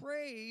I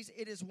praise,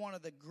 it is one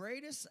of the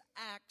greatest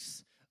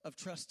acts of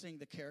trusting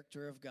the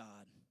character of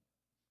God.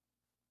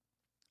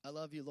 I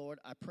love you, Lord.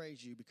 I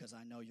praise you because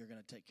I know you're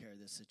going to take care of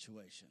this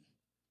situation.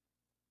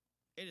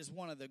 It is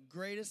one of the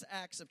greatest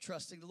acts of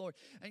trusting the Lord.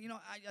 And,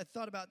 I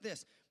thought about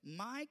this.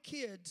 My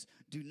kids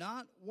do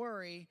not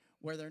worry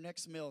where their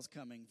next meal is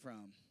coming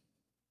from.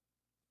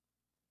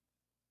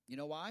 You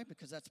know why?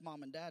 Because that's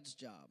mom and dad's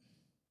job.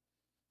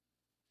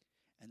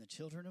 And the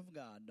children of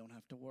God don't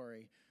have to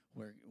worry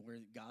where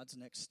God's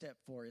next step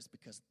for is,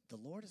 because the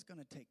Lord is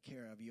going to take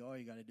care of you. All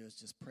you got to do is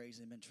just praise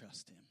him and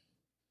trust him.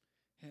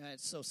 Yeah,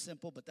 it's so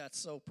simple, but that's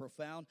so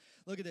profound.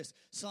 Look at this.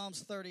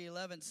 Psalms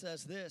 30:11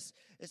 says this.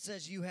 It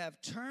says, "You have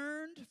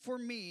turned for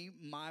me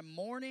my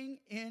mourning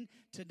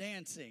into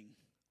dancing."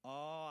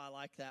 Oh, I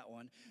like that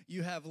one.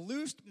 "You have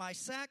loosed my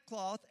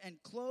sackcloth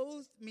and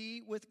clothed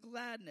me with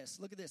gladness."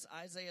 Look at this.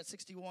 Isaiah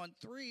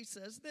 61:3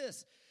 says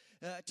this.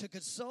 To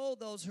console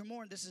those who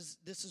mourn. This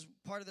is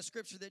part of the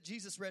scripture that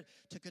Jesus read.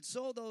 To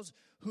console those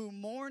who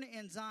mourn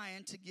in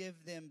Zion, to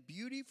give them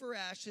beauty for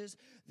ashes,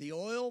 the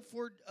oil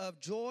of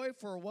joy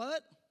for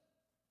what?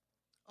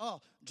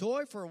 Oh,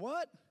 joy for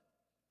what?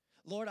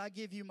 Lord, I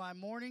give you my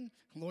mourning.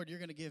 Lord, you're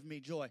going to give me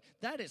joy.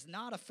 That is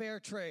not a fair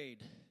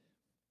trade.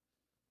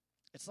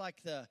 It's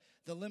like the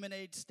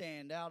lemonade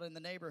stand out in the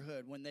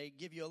neighborhood when they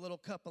give you a little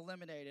cup of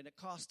lemonade and it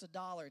costs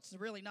 $1. It's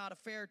really not a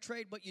fair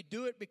trade, but you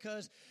do it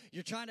because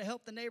you're trying to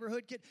help the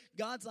neighborhood kid.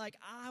 God's like,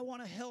 I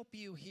want to help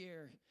you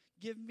here.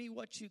 Give me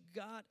what you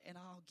got and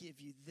I'll give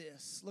you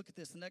this. Look at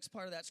this. The next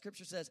part of that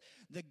scripture says,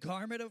 the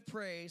garment of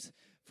praise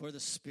for the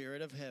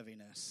spirit of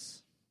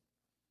heaviness.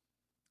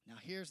 Now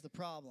here's the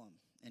problem,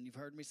 and you've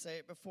heard me say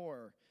it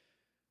before.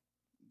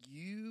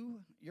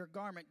 Your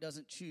garment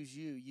doesn't choose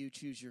you. You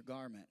choose your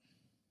garment.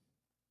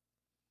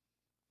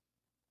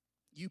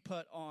 You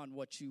put on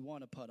what you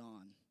want to put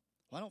on.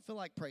 Well, I don't feel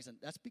like praising.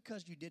 That's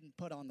because you didn't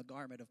put on the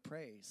garment of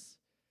praise.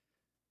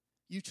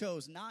 You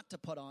chose not to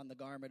put on the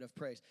garment of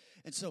praise.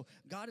 And so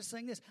God is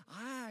saying this,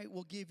 I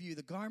will give you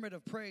the garment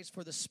of praise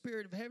for the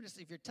spirit of heaviness.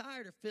 If you're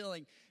tired of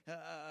feeling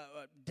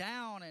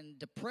down and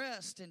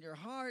depressed in your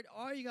heart,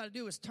 all you got to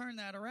do is turn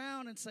that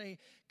around and say,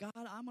 God,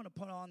 I'm going to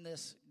put on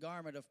this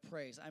garment of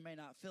praise. I may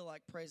not feel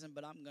like praising,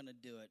 but I'm going to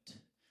do it.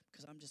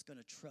 Because I'm just going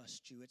to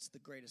trust you. It's the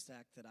greatest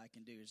act that I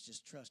can do is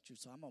just trust you.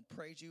 So I'm going to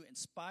praise you in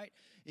spite.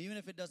 Even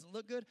if it doesn't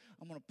look good,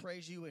 I'm going to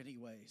praise you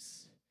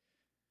anyways.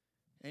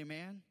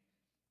 Amen?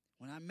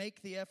 When I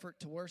make the effort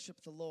to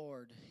worship the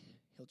Lord,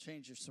 he'll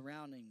change your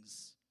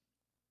surroundings.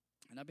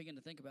 And I begin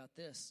to think about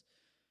this.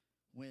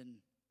 When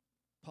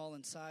Paul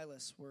and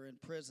Silas were in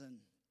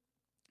prison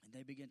and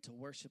they began to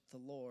worship the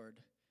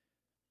Lord,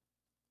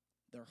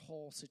 their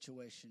whole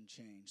situation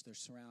changed. Their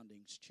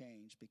surroundings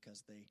changed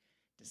because they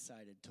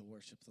decided to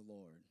worship the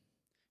Lord.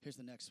 Here's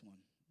the next one.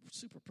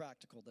 Super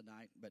practical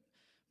tonight, but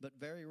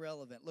very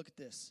relevant. Look at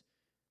this.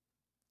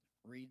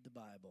 Read the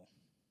Bible.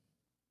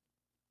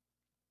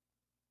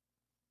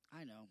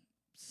 I know,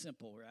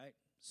 simple, right?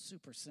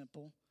 Super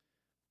simple.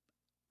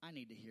 I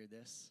need to hear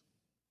this.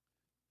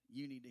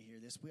 You need to hear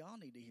this. We all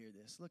need to hear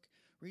this. Look,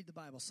 read the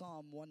Bible.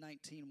 Psalm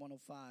 119,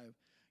 105.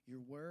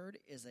 Your word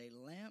is a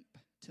lamp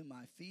to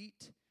my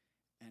feet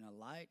and a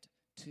light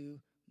to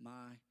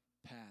my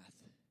path.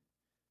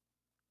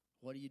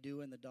 What do you do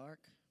in the dark?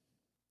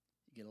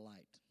 You get a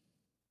light.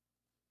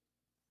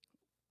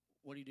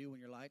 What do you do when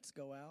your lights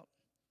go out?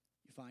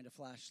 You find a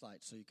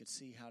flashlight so you can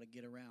see how to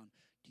get around.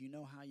 Do you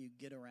know how you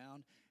get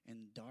around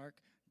in dark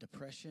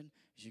depression?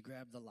 Is you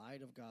grab the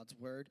light of God's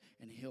word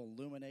and he'll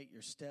illuminate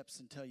your steps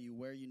and tell you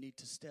where you need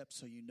to step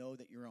so you know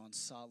that you're on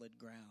solid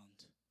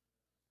ground.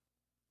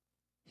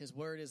 His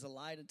word is a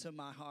light unto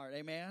my heart.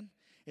 Amen?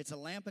 It's a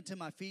lamp unto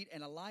my feet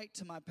and a light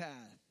to my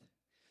path.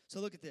 So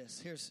look at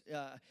this.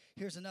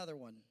 Here's another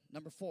one.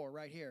 Number 4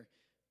 right here.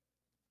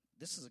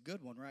 This is a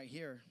good one right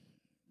here.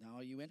 Now,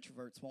 you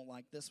introverts won't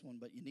like this one,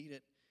 but you need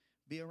it.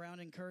 Be around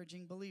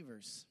encouraging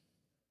believers.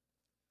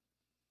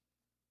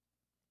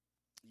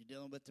 You're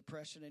dealing with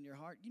depression in your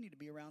heart. You need to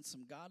be around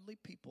some godly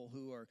people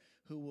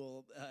who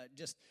will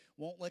just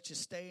won't let you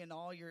stay in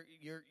all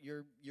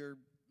your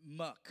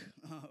muck.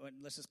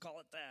 Let's just call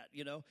it that.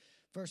 You know,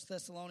 1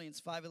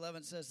 Thessalonians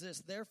 5:11 says this.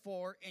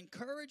 Therefore,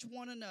 encourage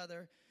one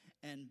another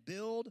and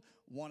build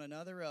one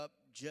another up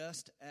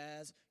just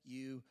as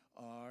you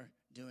are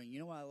doing. You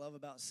know what I love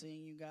about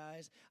seeing you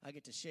guys? I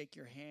get to shake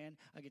your hand.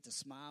 I get to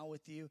smile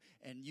with you,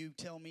 and you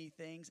tell me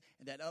things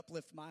that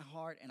uplift my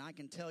heart, and I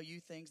can tell you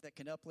things that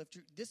can uplift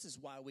you. This is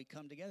why we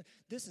come together.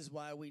 This is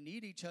why we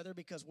need each other,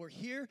 because we're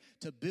here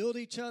to build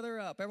each other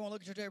up. Everyone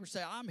look at your neighbor and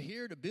say, I'm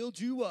here to build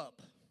you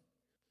up,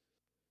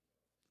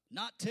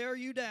 not tear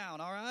you down,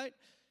 all right?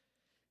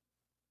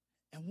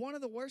 And one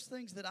of the worst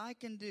things that I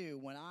can do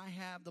when I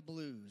have the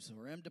blues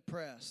or am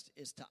depressed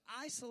is to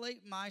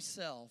isolate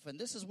myself. And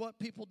this is what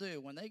people do.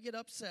 When they get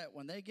upset,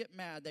 when they get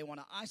mad, they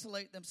want to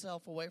isolate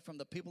themselves away from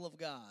the people of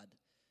God.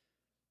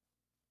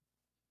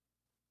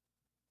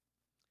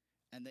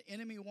 And the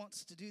enemy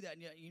wants to do that.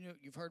 And you know,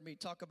 you've heard me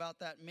talk about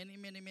that many,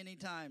 many, many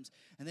times.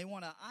 And they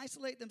want to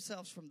isolate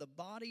themselves from the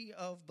body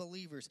of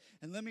believers.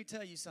 And let me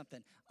tell you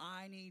something.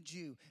 I need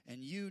you,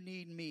 and you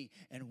need me,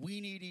 and we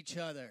need each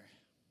other.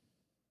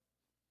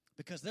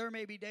 Because there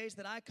may be days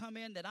that I come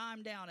in that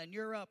I'm down and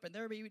you're up. And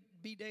there may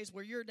be days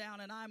where you're down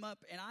and I'm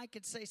up. And I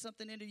can say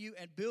something into you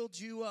and build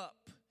you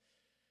up.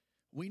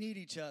 We need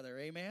each other.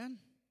 Amen?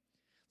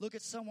 Look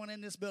at someone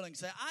in this building and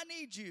say, I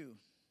need you.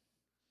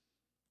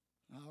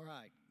 All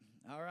right.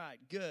 All right.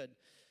 Good.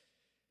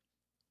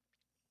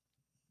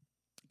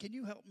 Can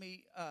you help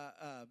me,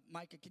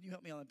 Micah, can you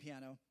help me on the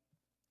piano?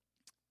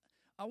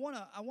 I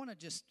want to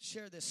just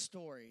share this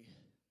story.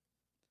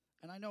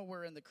 And I know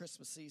we're in the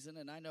Christmas season,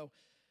 and I know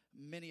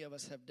many of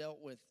us have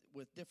dealt with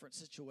different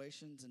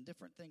situations and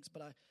different things,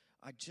 but I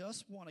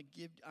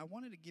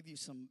wanted to give you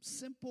some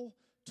simple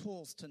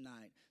tools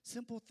tonight,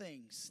 simple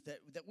things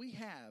that we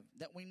have,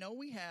 that we know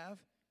we have.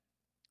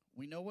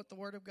 We know what the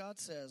Word of God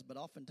says, but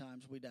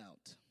oftentimes we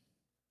doubt.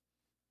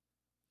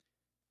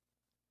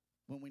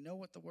 When we know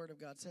what the Word of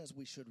God says,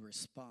 we should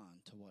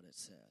respond to what it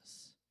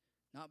says.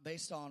 Not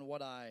based on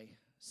what I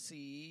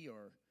see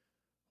or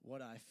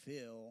what I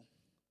feel,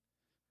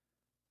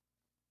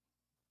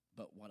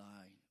 but what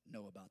I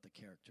know about the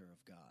character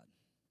of God.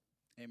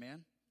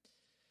 Amen?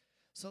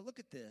 So look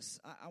at this.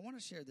 I want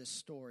to share this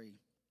story.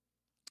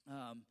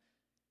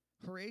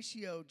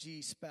 Horatio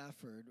G.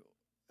 Spafford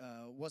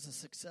was a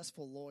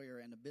successful lawyer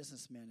and a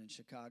businessman in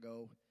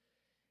Chicago,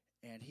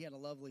 and he had a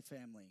lovely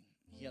family.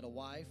 He had a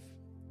wife,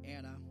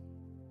 Anna,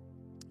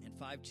 and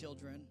 5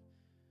 children,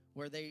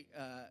 where they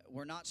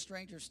were not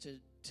strangers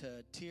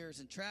to tears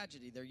and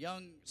tragedy. Their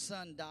young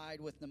son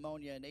died with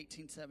pneumonia in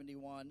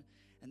 1871,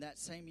 and that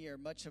same year,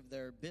 much of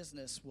their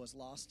business was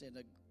lost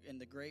in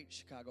the Great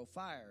Chicago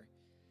Fire.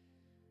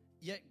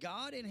 Yet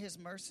God, in His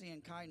mercy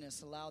and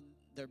kindness, allowed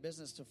their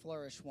business to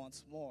flourish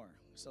once more.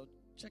 So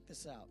check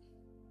this out.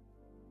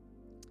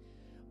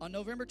 On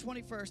November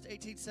 21st,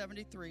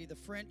 1873, the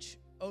French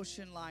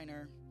ocean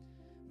liner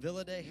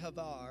Ville de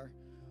Havre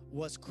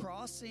was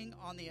crossing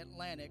on the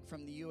Atlantic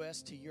from the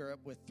U.S. to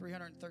Europe with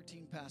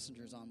 313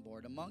 passengers on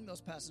board. Among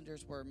those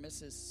passengers were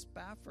Mrs.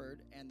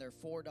 Spafford and their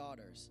 4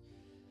 daughters.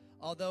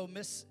 Although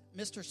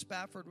Mr.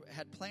 Spafford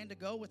had planned to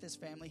go with his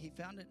family, he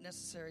found it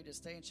necessary to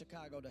stay in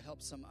Chicago to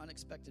help some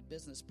unexpected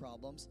business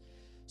problems.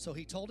 So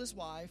he told his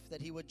wife that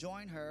he would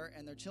join her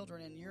and their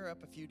children in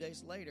Europe a few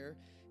days later.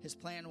 His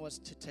plan was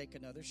to take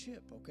another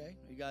ship, okay?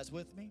 Are you guys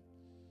with me?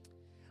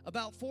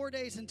 About 4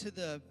 days into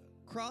the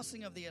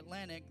crossing of the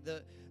Atlantic,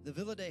 the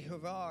Ville de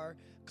Havre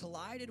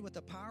collided with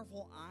a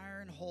powerful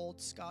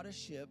iron-hulled Scottish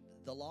ship,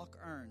 the Loch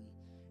Earn.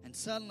 And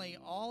suddenly,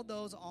 all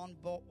those on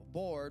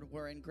board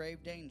were in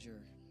grave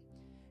danger.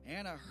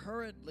 Anna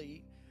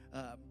hurriedly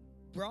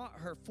brought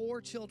her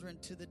 4 children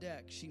to the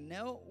deck. She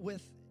knelt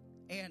with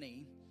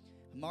Annie,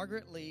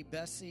 Margaret Lee,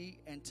 Bessie,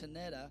 and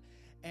Tanetta,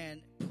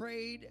 and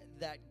prayed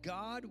that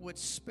God would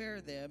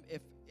spare them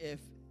if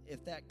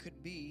that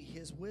could be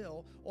His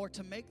will, or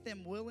to make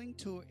them willing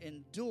to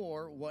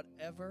endure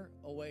whatever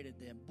awaited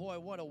them. Boy,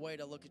 what a way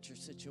to look at your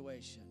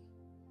situation.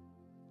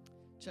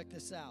 Check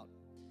this out.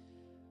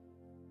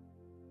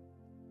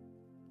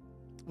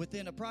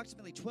 Within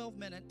approximately 12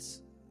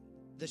 minutes,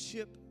 the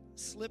ship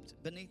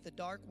slipped beneath the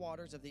dark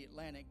waters of the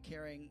Atlantic,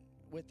 carrying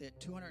with it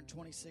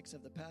 226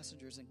 of the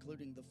passengers,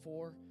 including the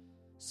 4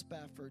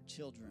 Spafford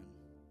children.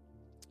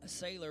 A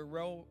sailor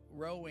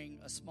rowing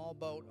a small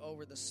boat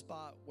over the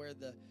spot where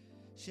the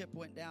ship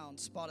went down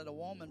spotted a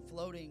woman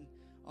floating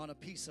on a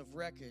piece of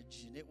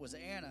wreckage, and it was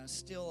Anna,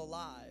 still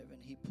alive,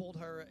 and he pulled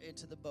her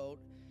into the boat,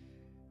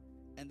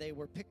 and they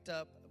were picked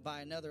up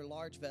by another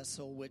large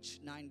vessel, which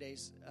 9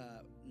 days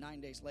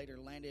later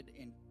landed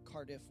in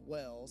Cardiff,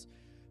 Wales.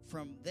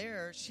 From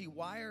there, she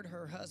wired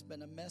her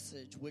husband a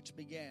message which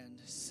began,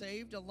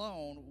 "Saved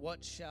alone,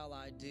 what shall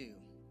I do?"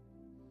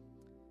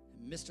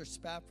 And Mr.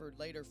 Spafford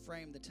later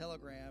framed the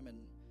telegram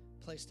and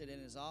placed it in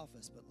his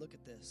office. But look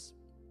at this.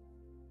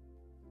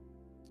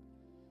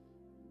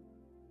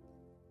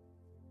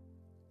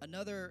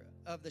 Another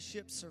of the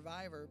ship's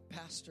survivor,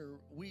 Pastor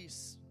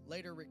Weiss,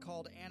 later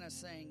recalled Anna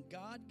saying,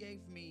 "God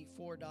gave me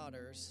 4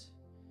 daughters.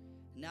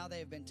 Now they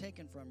have been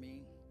taken from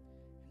me,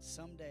 and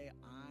someday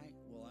I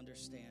will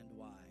understand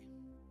why."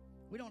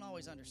 We don't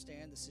always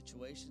understand the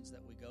situations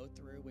that we go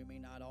through. We may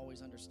not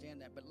always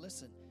understand that. But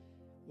listen,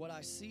 what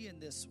I see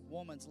in this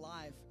woman's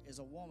life is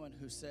a woman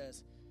who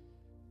says,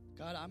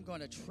 "God, I'm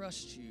going to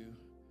trust you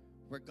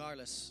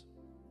regardless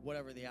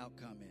whatever the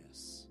outcome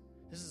is."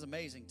 This is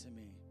amazing to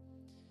me.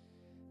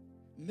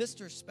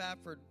 Mr.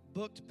 Spafford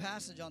booked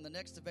passage on the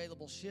next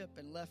available ship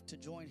and left to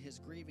join his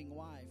grieving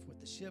wife. With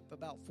the ship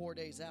about 4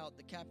 days out,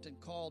 the captain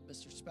called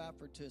Mr.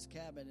 Spafford to his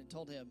cabin and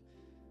told him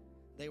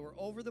they were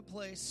over the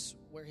place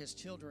where his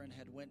children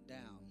had went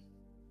down.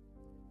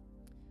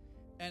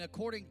 And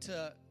according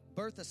to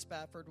Bertha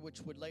Spafford,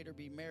 which would later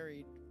be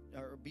married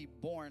or be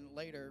born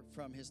later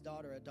from his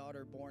daughter, a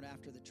daughter born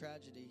after the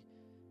tragedy,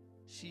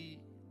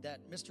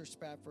 that Mr.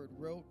 Spafford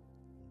wrote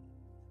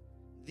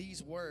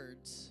these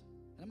words.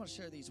 And I'm going to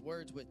share these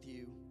words with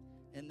you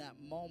in that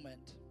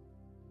moment.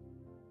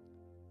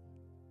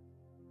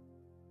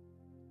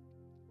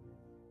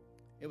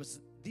 It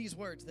was these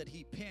words that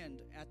he penned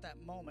at that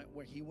moment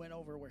where he went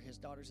over where his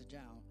daughters had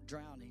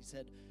drowned. He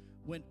said,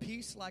 "When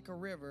peace like a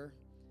river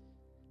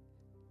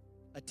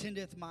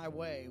attendeth my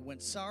way, when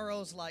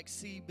sorrows like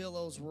sea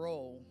billows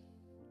roll,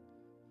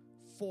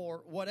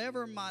 for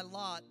whatever my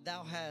lot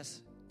thou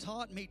hast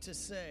taught me to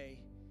say,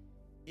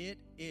 it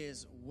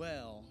is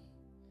well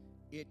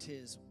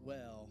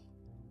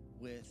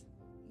with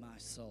my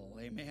soul."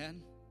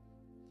 Amen.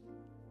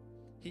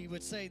 He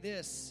would say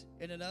this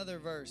in another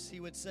verse.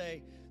 He would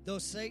say, "Though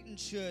Satan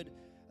should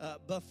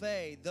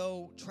buffet,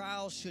 though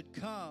trials should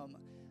come,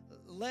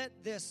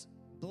 let this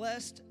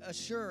blessed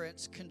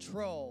assurance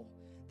control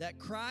that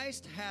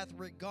Christ hath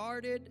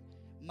regarded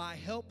my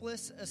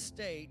helpless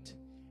estate,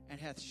 and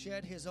hath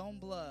shed his own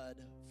blood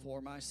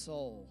for my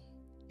soul.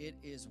 It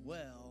is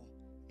well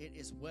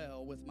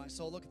with my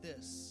soul. Look at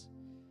this.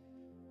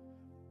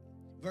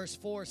 Verse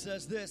 4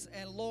 says this,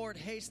 and Lord,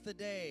 haste the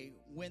day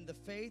when the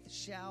faith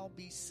shall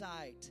be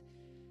sight,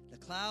 the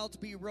clouds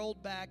be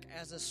rolled back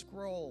as a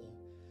scroll,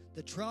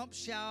 the trump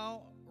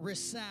shall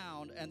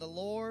resound, and the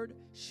Lord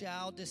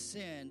shall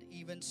descend.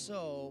 Even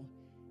so,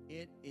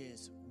 it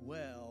is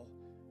well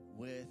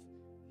with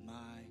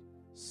my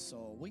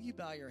soul. Will you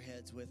bow your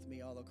heads with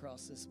me all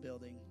across this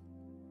building?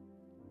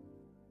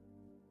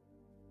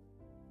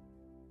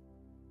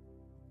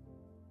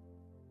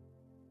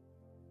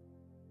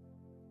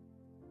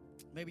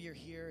 Maybe you're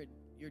here and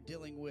you're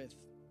dealing with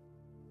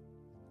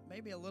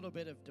maybe a little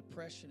bit of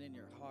depression in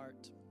your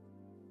heart.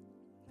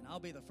 And I'll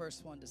be the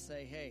first one to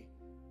say, hey,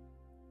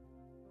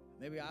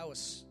 maybe I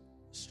was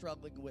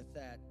struggling with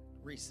that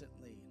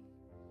recently.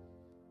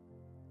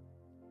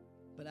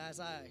 But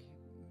as I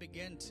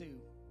begin to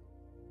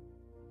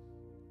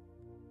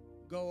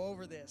go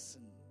over this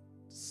and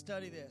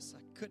study this,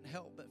 I couldn't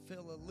help but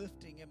feel a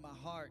lifting in my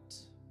heart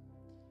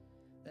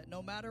that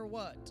no matter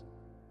what,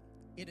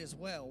 it is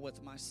well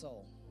with my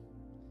soul.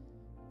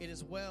 It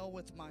is well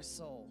with my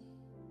soul.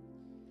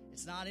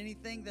 It's not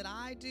anything that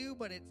I do,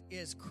 but it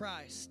is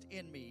Christ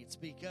in me. It's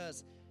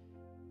because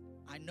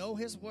I know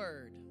his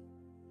word,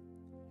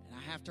 and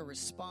I have to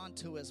respond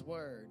to his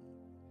word.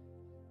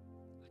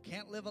 I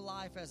can't live a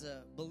life as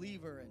a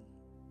believer and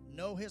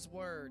know his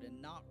word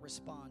and not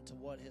respond to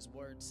what his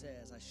word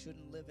says. I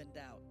shouldn't live in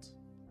doubt.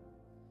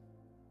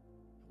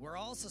 We're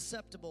all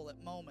susceptible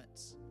at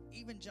moments.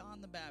 Even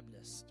John the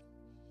Baptist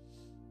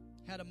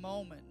had a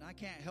moment, and I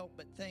can't help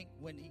but think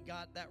when he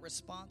got that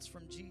response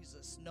from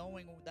Jesus,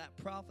 knowing that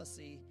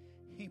prophecy,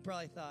 he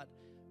probably thought,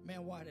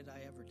 man, why did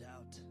I ever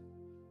doubt?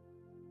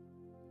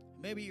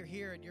 Maybe you're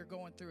here and you're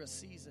going through a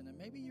season, and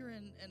maybe you're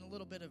in a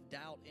little bit of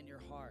doubt in your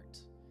heart,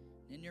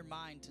 in your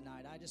mind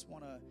tonight. I just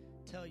want to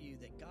tell you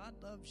that God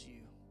loves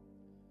you.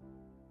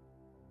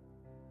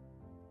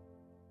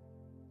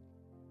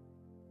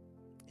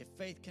 If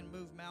faith can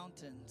move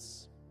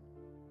mountains,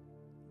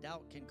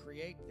 doubt can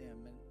create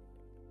them.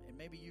 And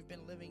maybe you've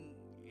been living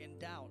in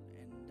doubt,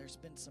 and there's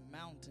been some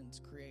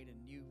mountains created,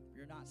 and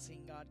you're not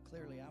seeing God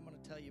clearly. I'm going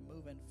to tell you,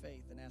 move in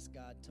faith and ask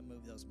God to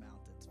move those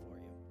mountains for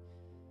you.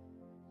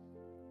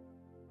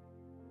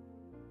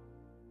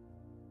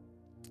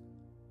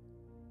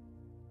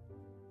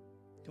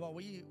 Come on,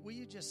 will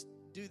you just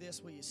do this?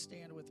 Will you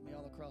stand with me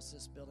all across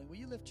this building? Will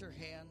you lift your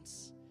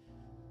hands?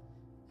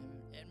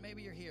 And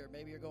maybe you're here.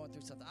 Maybe you're going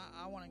through something.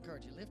 I want to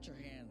encourage you. Lift your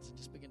hands and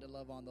just begin to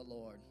love on the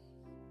Lord.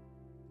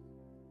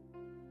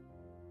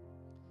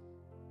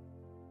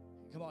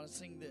 Come on and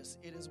sing this.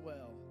 It is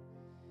well.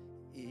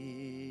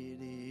 It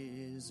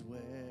is well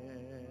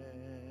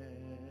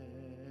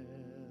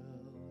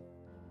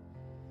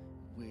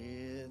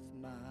with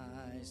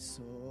my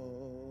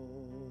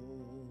soul.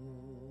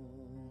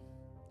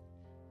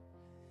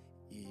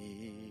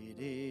 It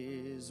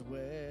is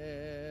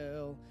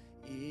well.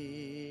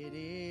 It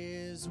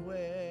is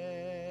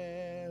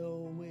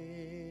well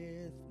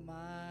with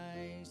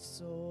my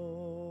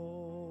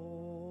soul.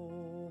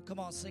 Come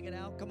on, sing it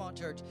out. Come on,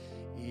 church.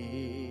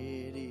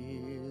 It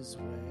is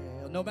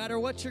well. No matter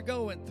what you're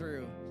going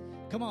through,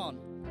 come on.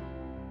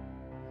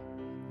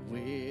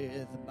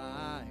 With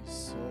my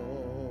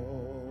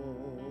soul.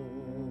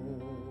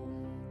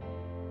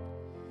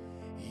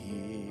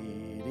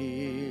 It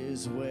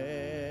is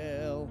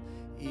well.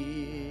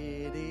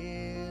 It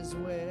is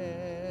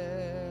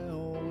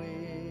well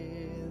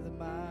with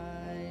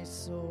my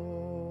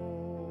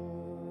soul.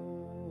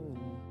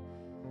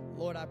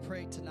 Lord, I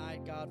pray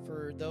tonight, God,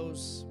 for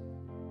those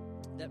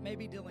that may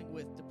be dealing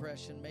with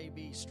depression, may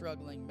be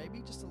struggling,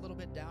 maybe just a little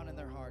bit down in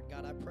their heart.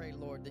 God, I pray,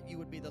 Lord, that you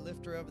would be the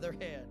lifter of their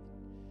head.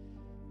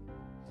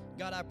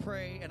 God, I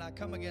pray and I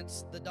come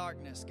against the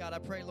darkness. God, I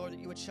pray, Lord, that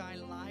you would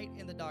shine light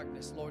in the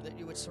darkness, Lord, that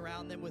you would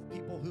surround them with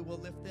people who will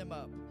lift them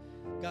up.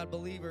 God,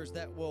 believers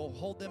that will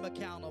hold them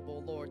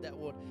accountable, Lord, that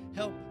would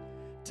help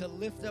to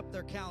lift up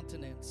their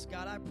countenance.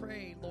 God, I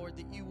pray, Lord,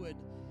 that you would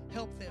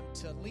help them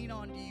to lean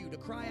on to you, to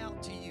cry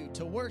out to you,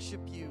 to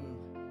worship you.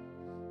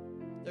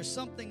 There's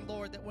something,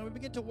 Lord, that when we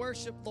begin to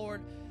worship,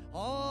 Lord,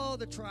 all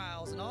the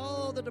trials and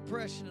all the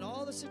depression and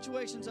all the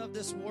situations of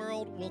this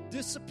world will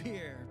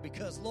disappear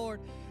because,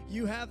 Lord,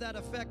 you have that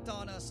effect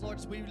on us, Lord.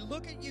 As we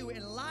look at you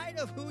in light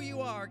of who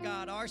you are,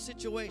 God, our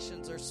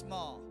situations are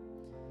small.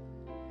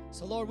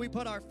 So, Lord, we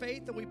put our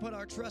faith and we put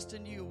our trust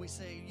in you. We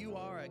say you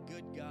are a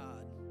good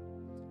God.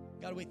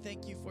 God, we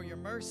thank you for your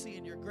mercy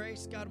and your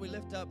grace. God, we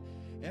lift up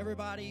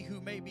everybody who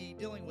may be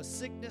dealing with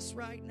sickness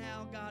right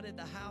now, God, in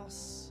the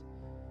house.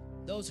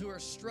 Those who are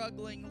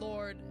struggling,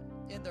 Lord,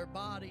 in their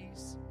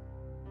bodies.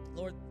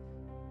 Lord,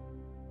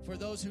 for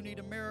those who need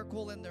a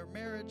miracle in their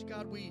marriage,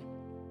 God, we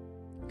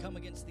come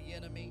against the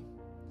enemy.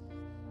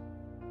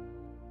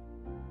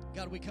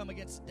 God, we come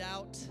against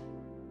doubt.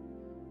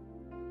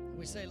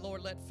 We say,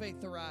 Lord, let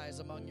faith arise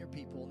among your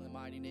people in the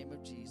mighty name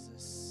of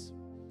Jesus.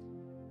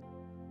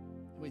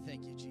 We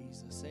thank you,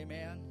 Jesus.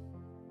 Amen.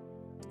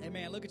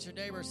 Amen. Look at your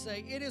neighbor and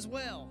say, it is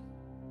well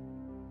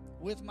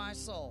with my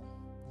soul.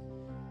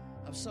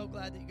 I'm so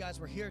glad that you guys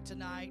were here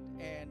tonight.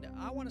 And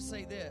I want to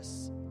say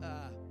this.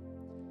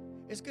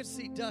 It's good to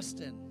see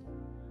Dustin.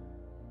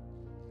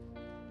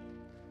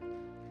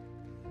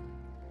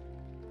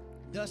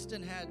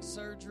 Dustin had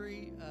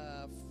surgery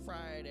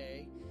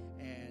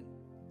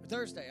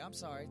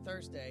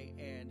Thursday,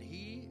 and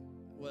he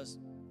was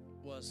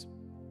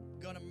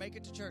going to make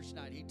it to church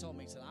tonight. He told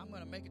me, he said, I'm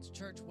going to make it to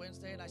church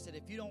Wednesday. And I said,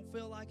 if you don't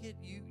feel like it,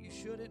 you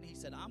shouldn't. He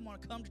said, I'm going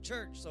to come to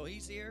church. So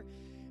he's here.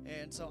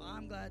 And so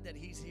I'm glad that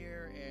he's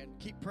here, and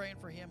keep praying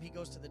for him. He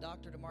goes to the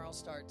doctor tomorrow,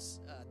 starts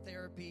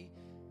therapy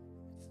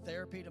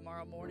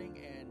tomorrow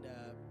morning, and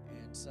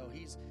so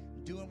he's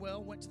doing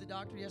well. Went to the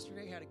doctor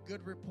yesterday, had a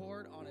good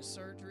report on his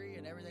surgery,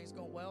 and everything's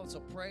going well. So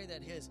pray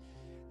that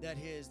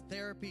his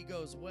therapy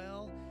goes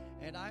well.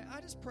 And I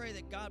just pray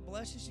that God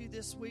blesses you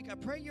this week. I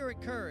pray you're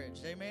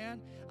encouraged.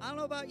 Amen. I don't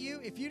know about you.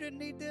 If you didn't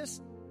need this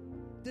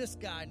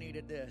guy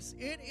needed this.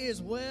 It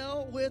is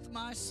well with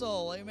my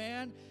soul.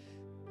 Amen.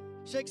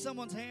 Shake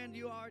someone's hand.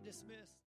 You are dismissed.